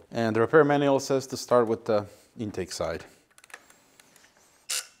angle. And the repair manual says to start with the intake side.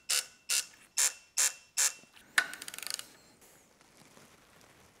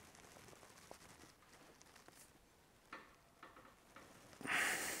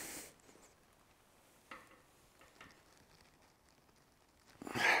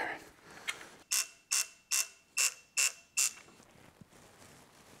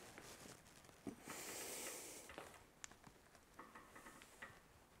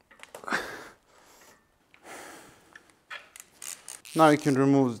 Now you can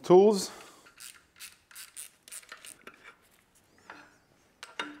remove the tools.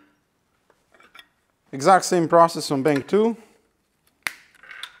 Exact same process on bank 2.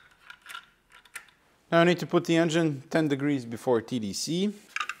 Now I need to put the engine 10 degrees before TDC.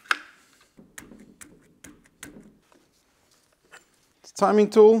 The timing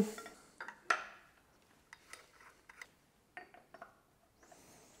tool.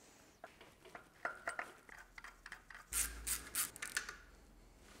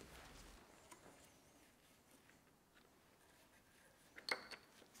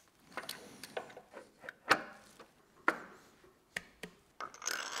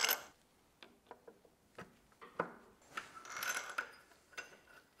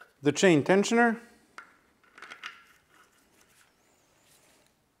 the chain tensioner.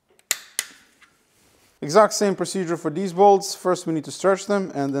 Exact same procedure for these bolts. First we need to stretch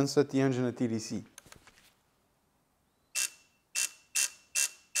them and then set the engine at TDC.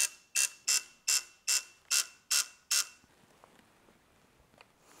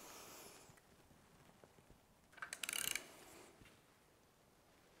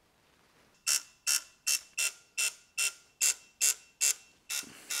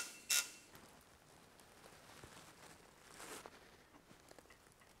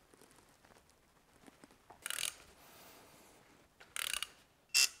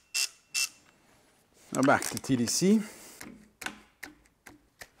 Now back to TDC.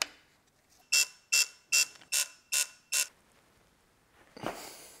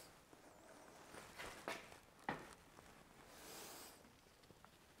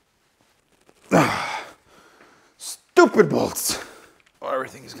 Stupid bolts. Oh,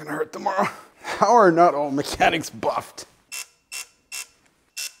 everything is gonna hurt tomorrow. How are not all mechanics buffed?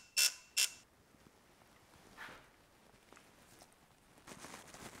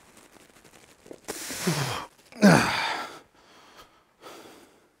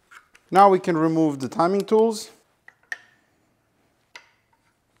 Now we can remove the timing tools.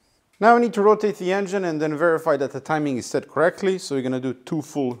 Now we need to rotate the engine and then verify that the timing is set correctly. So we're going to do 2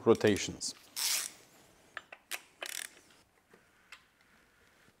 full rotations.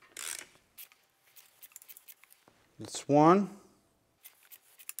 It's 1.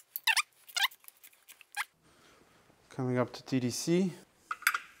 Coming up to TDC.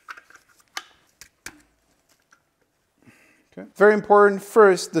 Okay. Very important,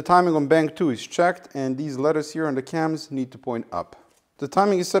 first the timing on bank 2 is checked and these letters here on the cams need to point up. The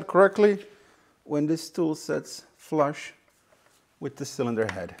timing is set correctly when this tool sets flush with the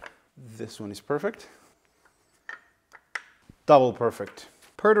cylinder head. This one is perfect. Double perfect.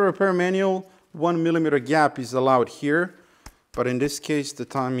 Per the repair manual, 1 millimeter gap is allowed here, but in this case the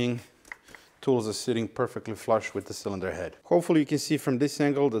timing tools are sitting perfectly flush with the cylinder head. Hopefully you can see from this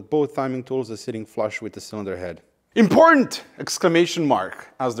angle that both timing tools are sitting flush with the cylinder head. Important! Exclamation mark,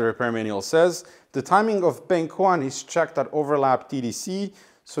 as the repair manual says. The timing of bank 1 is checked at overlap TDC,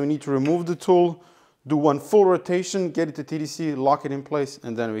 so we need to remove the tool, do 1 full rotation, get it to TDC, lock it in place,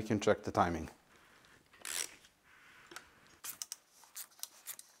 and then we can check the timing.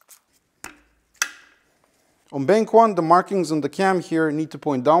 On bank 1, the markings on the cam here need to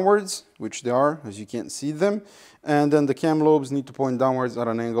point downwards, which they are, as you can't see them, and then the cam lobes need to point downwards at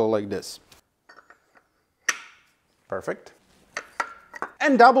an angle like this. Perfect.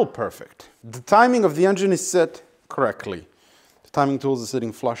 And double perfect. The timing of the engine is set correctly. The timing tools are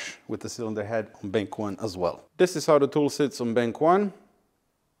sitting flush with the cylinder head on bank 1 as well. This is how the tool sits on bank 1.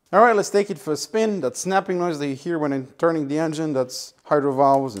 All right, let's take it for a spin. That snapping noise that you hear when I'm turning the engine, that's hydro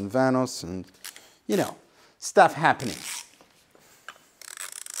valves and vanos and, you know, stuff happening.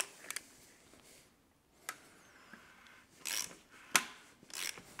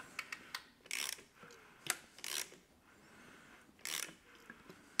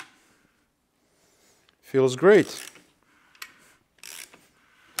 Feels great.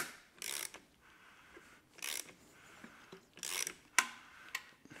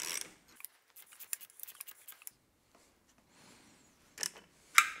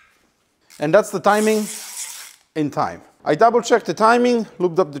 And that's the timing in time. I double checked the timing,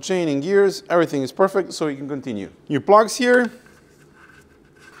 looped up the chain and gears, everything is perfect, so we can continue. New plugs here.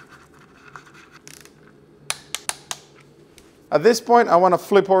 At this point, I want to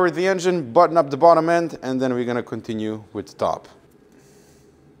flip over the engine, button up the bottom end, and then we're going to continue with the top.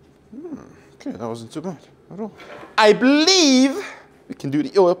 Okay, that wasn't too bad at all. I believe we can do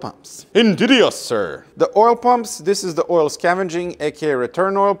the oil pumps. Indeed, yes, sir. The oil pumps, this is the oil scavenging, aka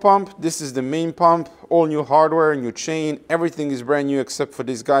return oil pump. This is the main pump, all new hardware, new chain. Everything is brand new except for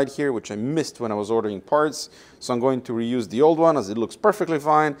this guide here, which I missed when I was ordering parts. So I'm going to reuse the old one as it looks perfectly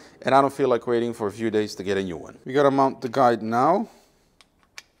fine, and I don't feel like waiting for a few days to get a new one. We gotta mount the guide now.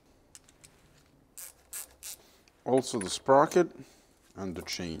 Also the sprocket and the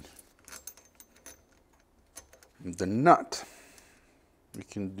chain. And the nut we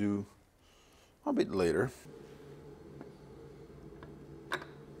can do a bit later.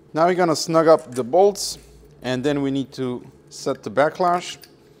 Now we're gonna snug up the bolts, and then we need to set the backlash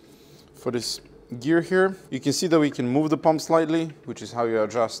for this gear here. You can see that we can move the pump slightly, which is how you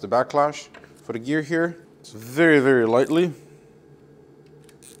adjust the backlash for the gear here. It's very, very lightly.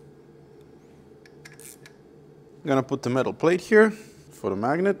 I'm gonna put the metal plate here for the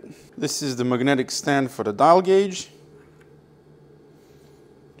magnet. This is the magnetic stand for the dial gauge.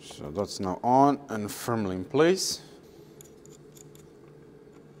 So that's now on and firmly in place.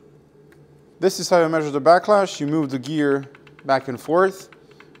 This is how you measure the backlash. You move the gear back and forth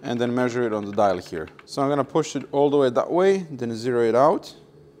and then measure it on the dial here. So I'm going to push it all the way that way, then zero it out.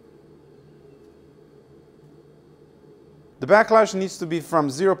 The backlash needs to be from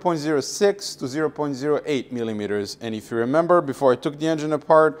 0.06 to 0.08 millimeters. And if you remember, before I took the engine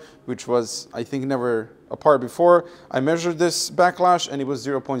apart, which was, I think, never apart before, I measured this backlash and it was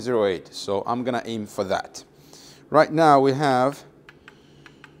 0.08. So I'm going to aim for that. Right now we have,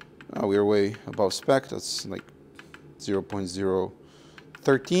 we're way above spec. That's like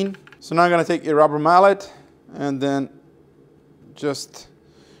 0.013. So now I'm going to take a rubber mallet and then just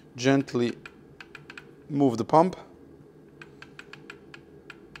gently move the pump.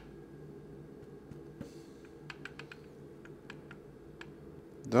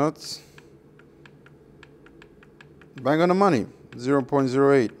 That's bang on the money,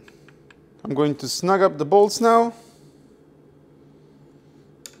 0.08. I'm going to snug up the bolts now.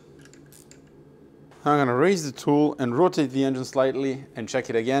 I'm going to raise the tool and rotate the engine slightly and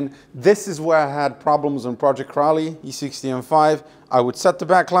check it again. This is where I had problems on Project Rally, E60 M5. I would set the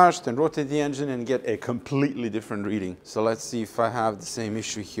backlash, then rotate the engine and get a completely different reading. So let's see if I have the same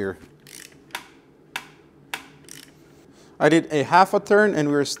issue here. I did a half a turn and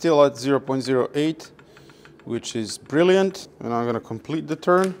we're still at 0.08, which is brilliant. And I'm going to complete the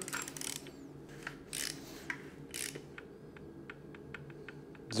turn.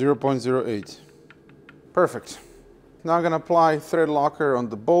 0.08. Perfect. Now I'm going to apply thread locker on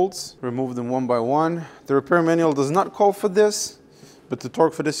the bolts, remove them one by one. The repair manual does not call for this, but the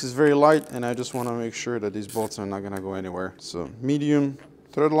torque for this is very light and I just want to make sure that these bolts are not going to go anywhere. So medium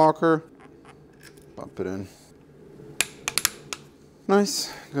thread locker, pop it in.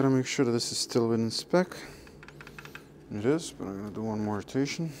 Nice. Gotta make sure that this is still within spec. It is, but I'm gonna do one more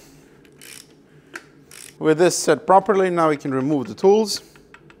rotation. With this set properly, now we can remove the tools.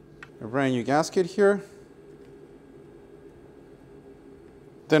 A brand new gasket here.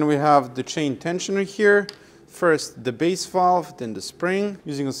 Then we have the chain tensioner here. First the base valve, then the spring.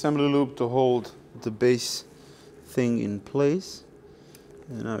 Using assembly loop to hold the base thing in place.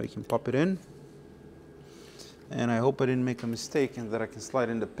 And now we can pop it in. And I hope I didn't make a mistake and that I can slide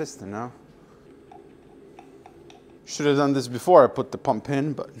in the piston now. Should have done this before I put the pump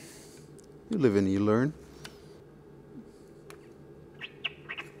in, but you live and you learn.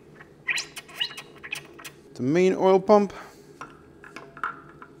 The main oil pump.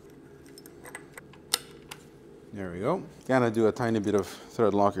 There we go. Gonna do a tiny bit of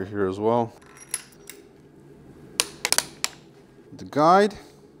thread locker here as well. The guide.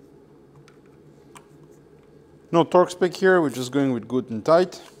 No torque spec here, we're just going with good and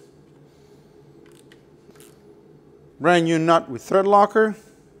tight. Brand new nut with thread locker.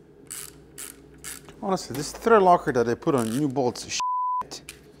 Honestly, this thread locker that I put on new bolts is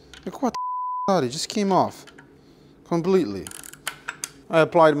shit. Like what the it just came off completely. I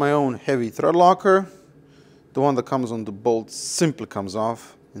applied my own heavy thread locker. The one that comes on the bolts simply comes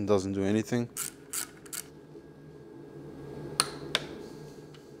off and doesn't do anything.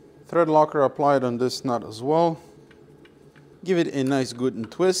 Thread locker applied on this nut as well. Give it a nice good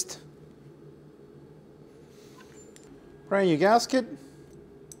and twist. Brand new gasket.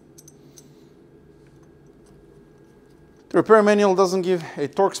 The repair manual doesn't give a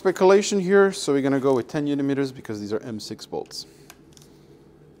torque speculation here, so we're going to go with 10 Nm because these are M6 bolts.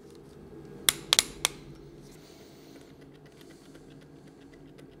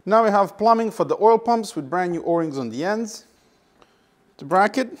 Now we have plumbing for the oil pumps with brand new O-rings on the ends. The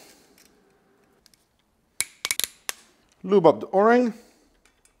bracket. Lube up the O-ring.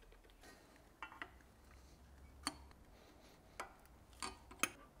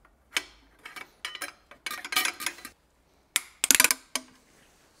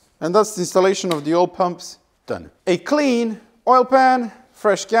 And that's the installation of the oil pumps done. A clean oil pan,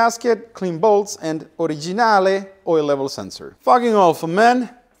 fresh gasket, clean bolts, and originale oil level sensor. Fogging oil for men.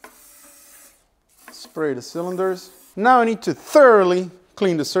 Spray the cylinders. Now I need to thoroughly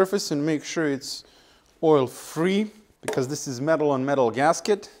clean the surface and make sure it's oil free, because this is metal on metal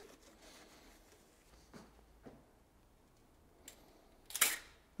gasket.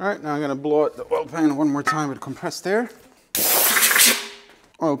 All right, now I'm gonna blow out the oil pan one more time with compressed air.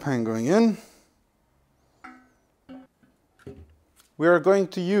 Oil pan going in. We are going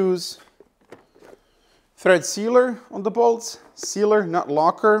to use thread sealer on the bolts. Sealer, not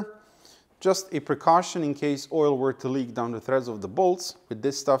locker. Just a precaution in case oil were to leak down the threads of the bolts. With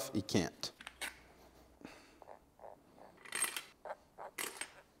this stuff, it can't.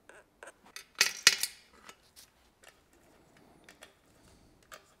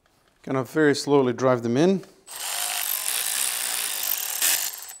 Gonna very slowly drive them in.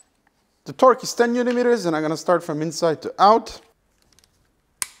 The The torque is 10 newton-meters, and I'm gonna start from inside to out.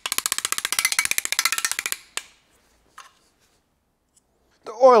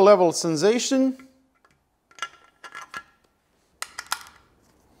 The oil level sensation.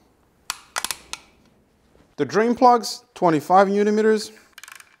 The drain plugs, 25 newton-meters.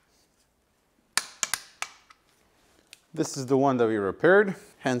 This is the one that we repaired,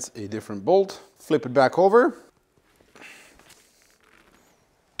 hence a different bolt. Flip it back over.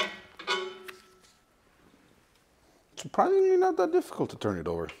 Surprisingly not that difficult to turn it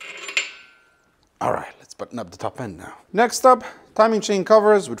over. All right, let's button up the top end now. Next up, timing chain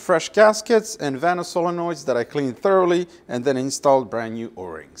covers with fresh gaskets and Vano solenoids that I cleaned thoroughly and then installed brand new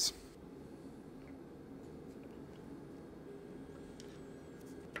O-rings.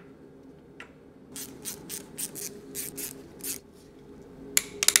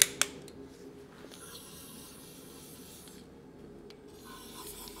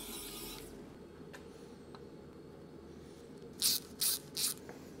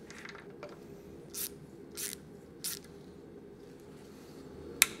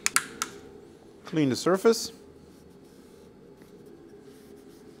 Clean the surface.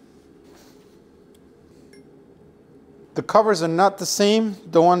 The covers are not the same.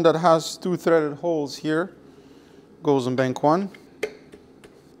 The one that has two threaded holes here goes in bank 1.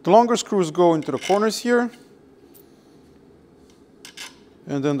 The longer screws go into the corners here,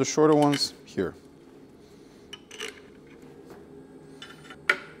 and then the shorter ones here.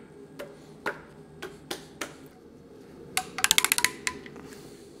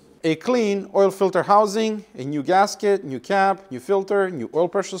 A clean oil filter housing, a new gasket, new cap, new filter, new oil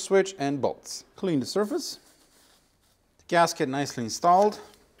pressure switch, and bolts. Clean the surface. The gasket nicely installed.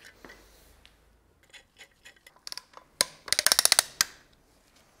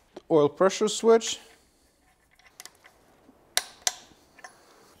 The oil pressure switch.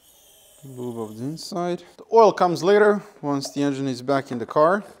 Lube of the inside. The oil comes later, once the engine is back in the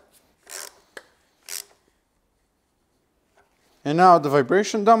car. And now the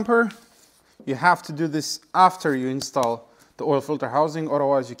vibration dumper. You have to do this after you install the oil filter housing,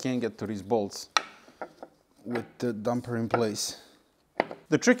 otherwise you can't get to these bolts with the dumper in place.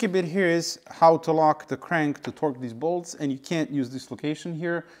 The tricky bit here is how to lock the crank to torque these bolts, and you can't use this location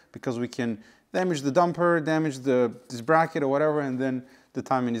here because we can damage the dumper, damage this bracket or whatever, and then the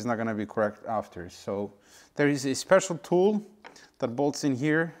timing is not going to be correct after. So there is a special tool that bolts in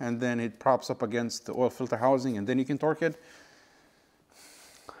here, and then it props up against the oil filter housing, and then you can torque it.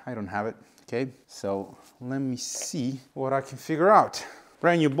 I don't have it, okay? So let me see what I can figure out.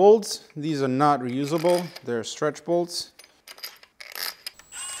 Brand new bolts. These are not reusable. They're stretch bolts.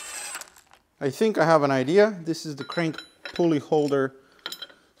 I think I have an idea. This is the crank pulley holder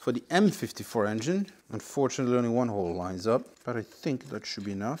for the M54 engine. Unfortunately, only one hole lines up, but I think that should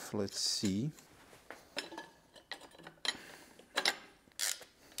be enough. Let's see.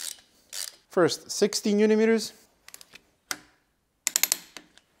 First, 60 newton-meters.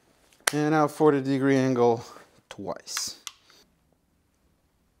 And now 40-degree angle twice.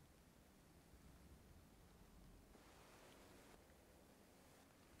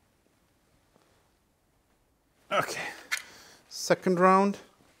 Okay, second round.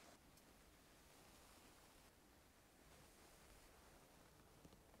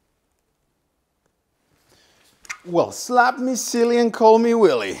 Well, slap me silly and call me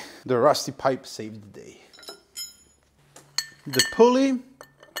Willie. The rusty pipe saved the day. The pulley.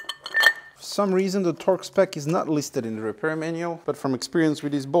 For some reason the torque spec is not listed in the repair manual, but from experience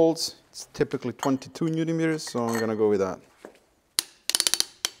with these bolts, it's typically 22 newton-meters, so I'm gonna go with that.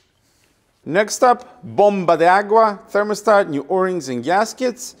 Next up, bomba de agua, thermostat, new O-rings and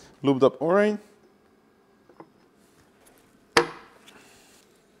gaskets, lubed up O-ring.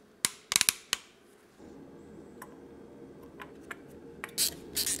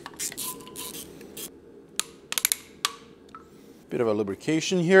 Bit of a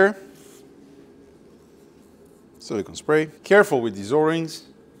lubrication here. Silicone spray. Careful with these O-rings.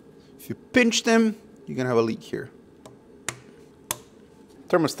 If you pinch them, you're gonna have a leak here.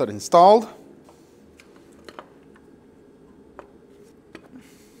 Thermostat installed.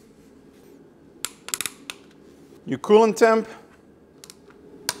 New coolant temp.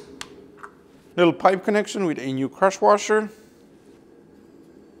 Little pipe connection with a new crush washer.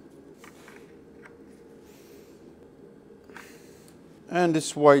 And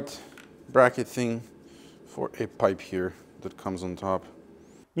this white bracket thing for a pipe here that comes on top.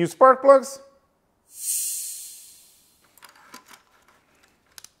 New spark plugs.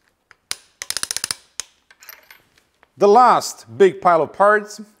 The last big pile of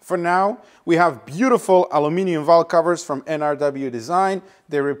parts for now, we have beautiful aluminum valve covers from NRW Design.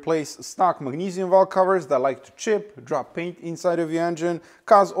 They replace stock magnesium valve covers that like to chip, drop paint inside of your engine,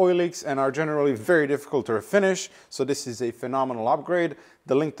 cause oil leaks, and are generally very difficult to refinish. So this is a phenomenal upgrade.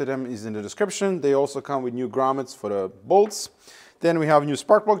 The link to them is in the description. They also come with new grommets for the bolts. Then we have new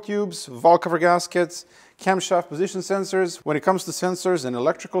spark plug tubes, valve cover gaskets, camshaft position sensors. When it comes to sensors and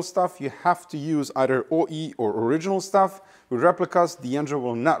electrical stuff, you have to use either OE or original stuff. With replicas, the engine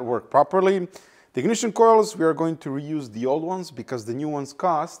will not work properly. The ignition coils, we are going to reuse the old ones because the new ones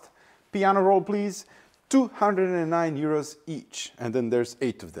cost, piano roll please, 209 euros each. And then there's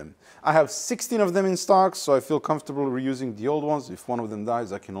 8 of them. I have 16 of them in stock, so I feel comfortable reusing the old ones. If one of them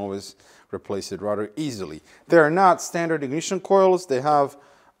dies, I can always replace it rather easily. They are not standard ignition coils. They have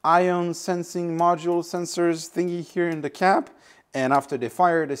ion sensing module sensors thingy here in the cap, and after they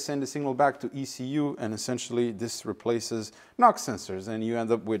fire, they send the signal back to ECU, and essentially this replaces NOx sensors, and you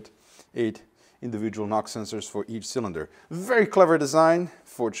end up with 8 individual NOx sensors for each cylinder. Very clever design,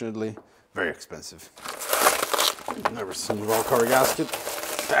 fortunately very expensive. I've never seen a valve cover gasket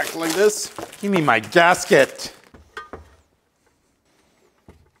packed like this. Give me my gasket.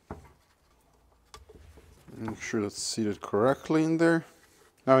 Make sure that's seated correctly in there.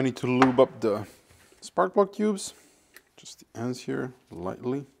 Now I need to lube up the spark plug tubes, just the ends here,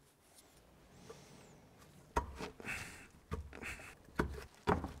 lightly.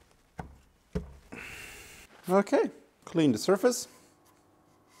 Okay, clean the surface.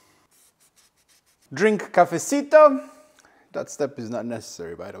 Drink cafecito. That step is not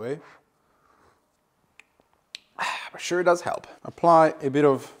necessary, by the way. But sure does help. Apply a bit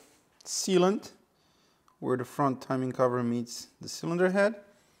of sealant where the front timing cover meets the cylinder head.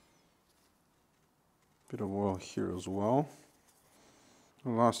 Bit of oil here as well.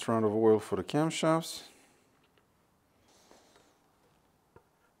 The last round of oil for the camshafts.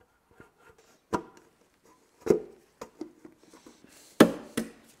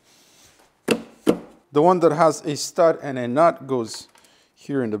 The one that has a stud and a nut goes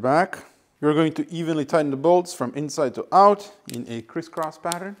here in the back. You're going to evenly tighten the bolts from inside to out in a crisscross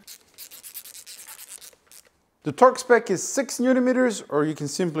pattern. The torque spec is 6 Nm, or you can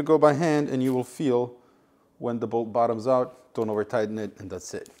simply go by hand and you will feel when the bolt bottoms out. Don't over tighten it, and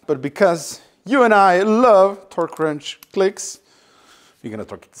that's it. But because you and I love torque wrench clicks, you're gonna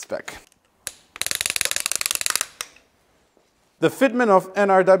torque it to spec. The fitment of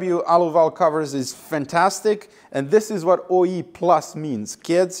NRW alu valve covers is fantastic, and this is what OE plus means.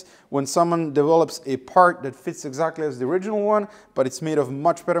 Kids, when someone develops a part that fits exactly as the original one, but it's made of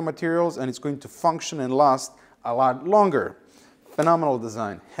much better materials and it's going to function and last a lot longer. Phenomenal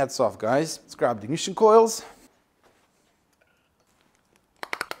design. Hats off, guys. Let's grab the ignition coils.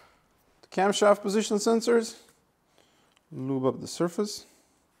 The camshaft position sensors. Lube up the surface.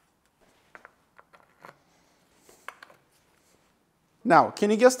 Now, can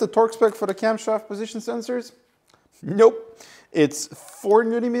you guess the torque spec for the camshaft position sensors? Nope. It's 4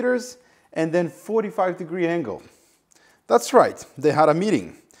 Nm and then 45-degree angle. That's right. They had a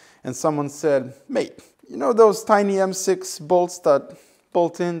meeting and someone said, mate, you know those tiny M6 bolts that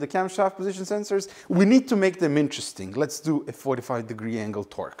bolt in the camshaft position sensors? We need to make them interesting. Let's do a 45-degree angle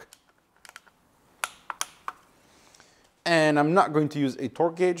torque. And I'm not going to use a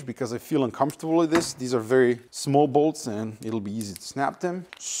torque gauge because I feel uncomfortable with this. These are very small bolts and it'll be easy to snap them.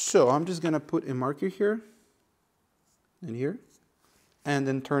 So I'm just gonna put a marker here and here and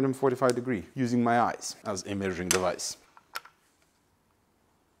then turn them 45 degrees using my eyes as a measuring device.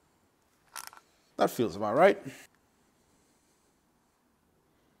 That feels about right.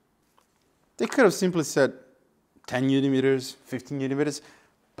 They could have simply said 10 Nm, 15 Nm,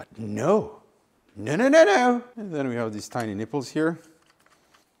 but no. No, no, no, no. And then we have these tiny nipples here.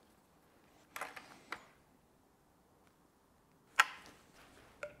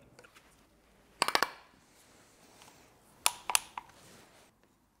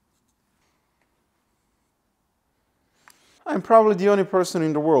 I'm probably the only person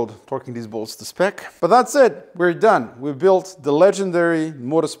in the world torquing these bolts to spec. But that's it. We're done. We built the legendary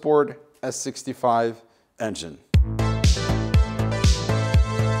Motorsport S65 engine.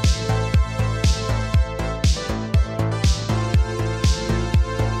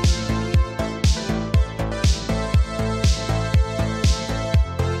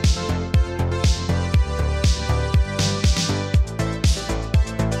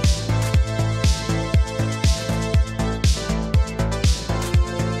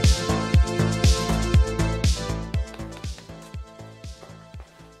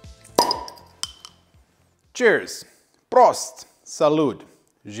 Cheers! Prost! Salud!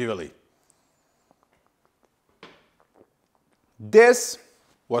 Živeli! This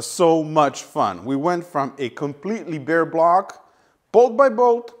was so much fun. We went from a completely bare block, bolt by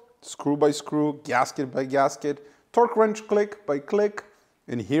bolt, screw by screw, gasket by gasket, torque wrench click by click,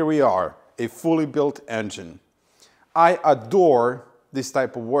 and here we are, a fully built engine. I adore this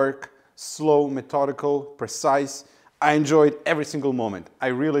type of work, slow, methodical, precise. I enjoyed every single moment. I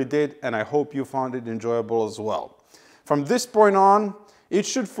really did, and I hope you found it enjoyable as well. From this point on, it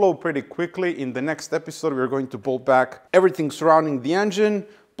should flow pretty quickly. In the next episode, we're going to bolt back everything surrounding the engine,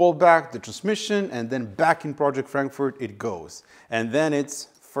 bolt back the transmission, and then back in Project Frankfurt it goes. And then it's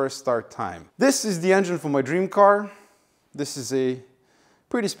first start time. This is the engine for my dream car. This is a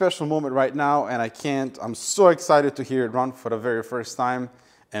pretty special moment right now, and I'm so excited to hear it run for the very first time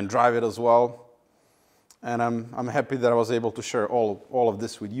and drive it as well. And I'm happy that I was able to share all of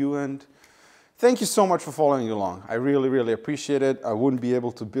this with you, and thank you so much for following along. I really, really appreciate it. I wouldn't be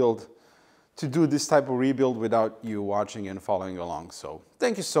able to do this type of rebuild without you watching and following along. So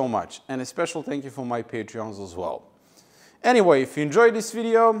thank you so much. And a special thank you for my Patreons as well. Anyway, if you enjoyed this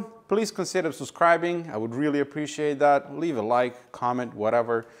video, please consider subscribing. I would really appreciate that. Leave a like, comment,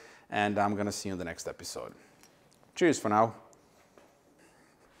 whatever. And I'm gonna see you in the next episode. Cheers for now.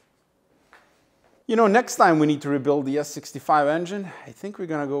 You know, next time we need to rebuild the S65 engine, I think we're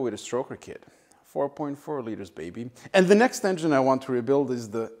gonna go with a stroker kit. 4.4 liters, baby. And the next engine I want to rebuild is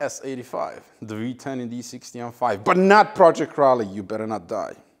the S85, the V10 in the E60 M5, but not Project Raleigh, you better not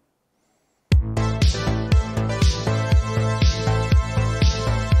die.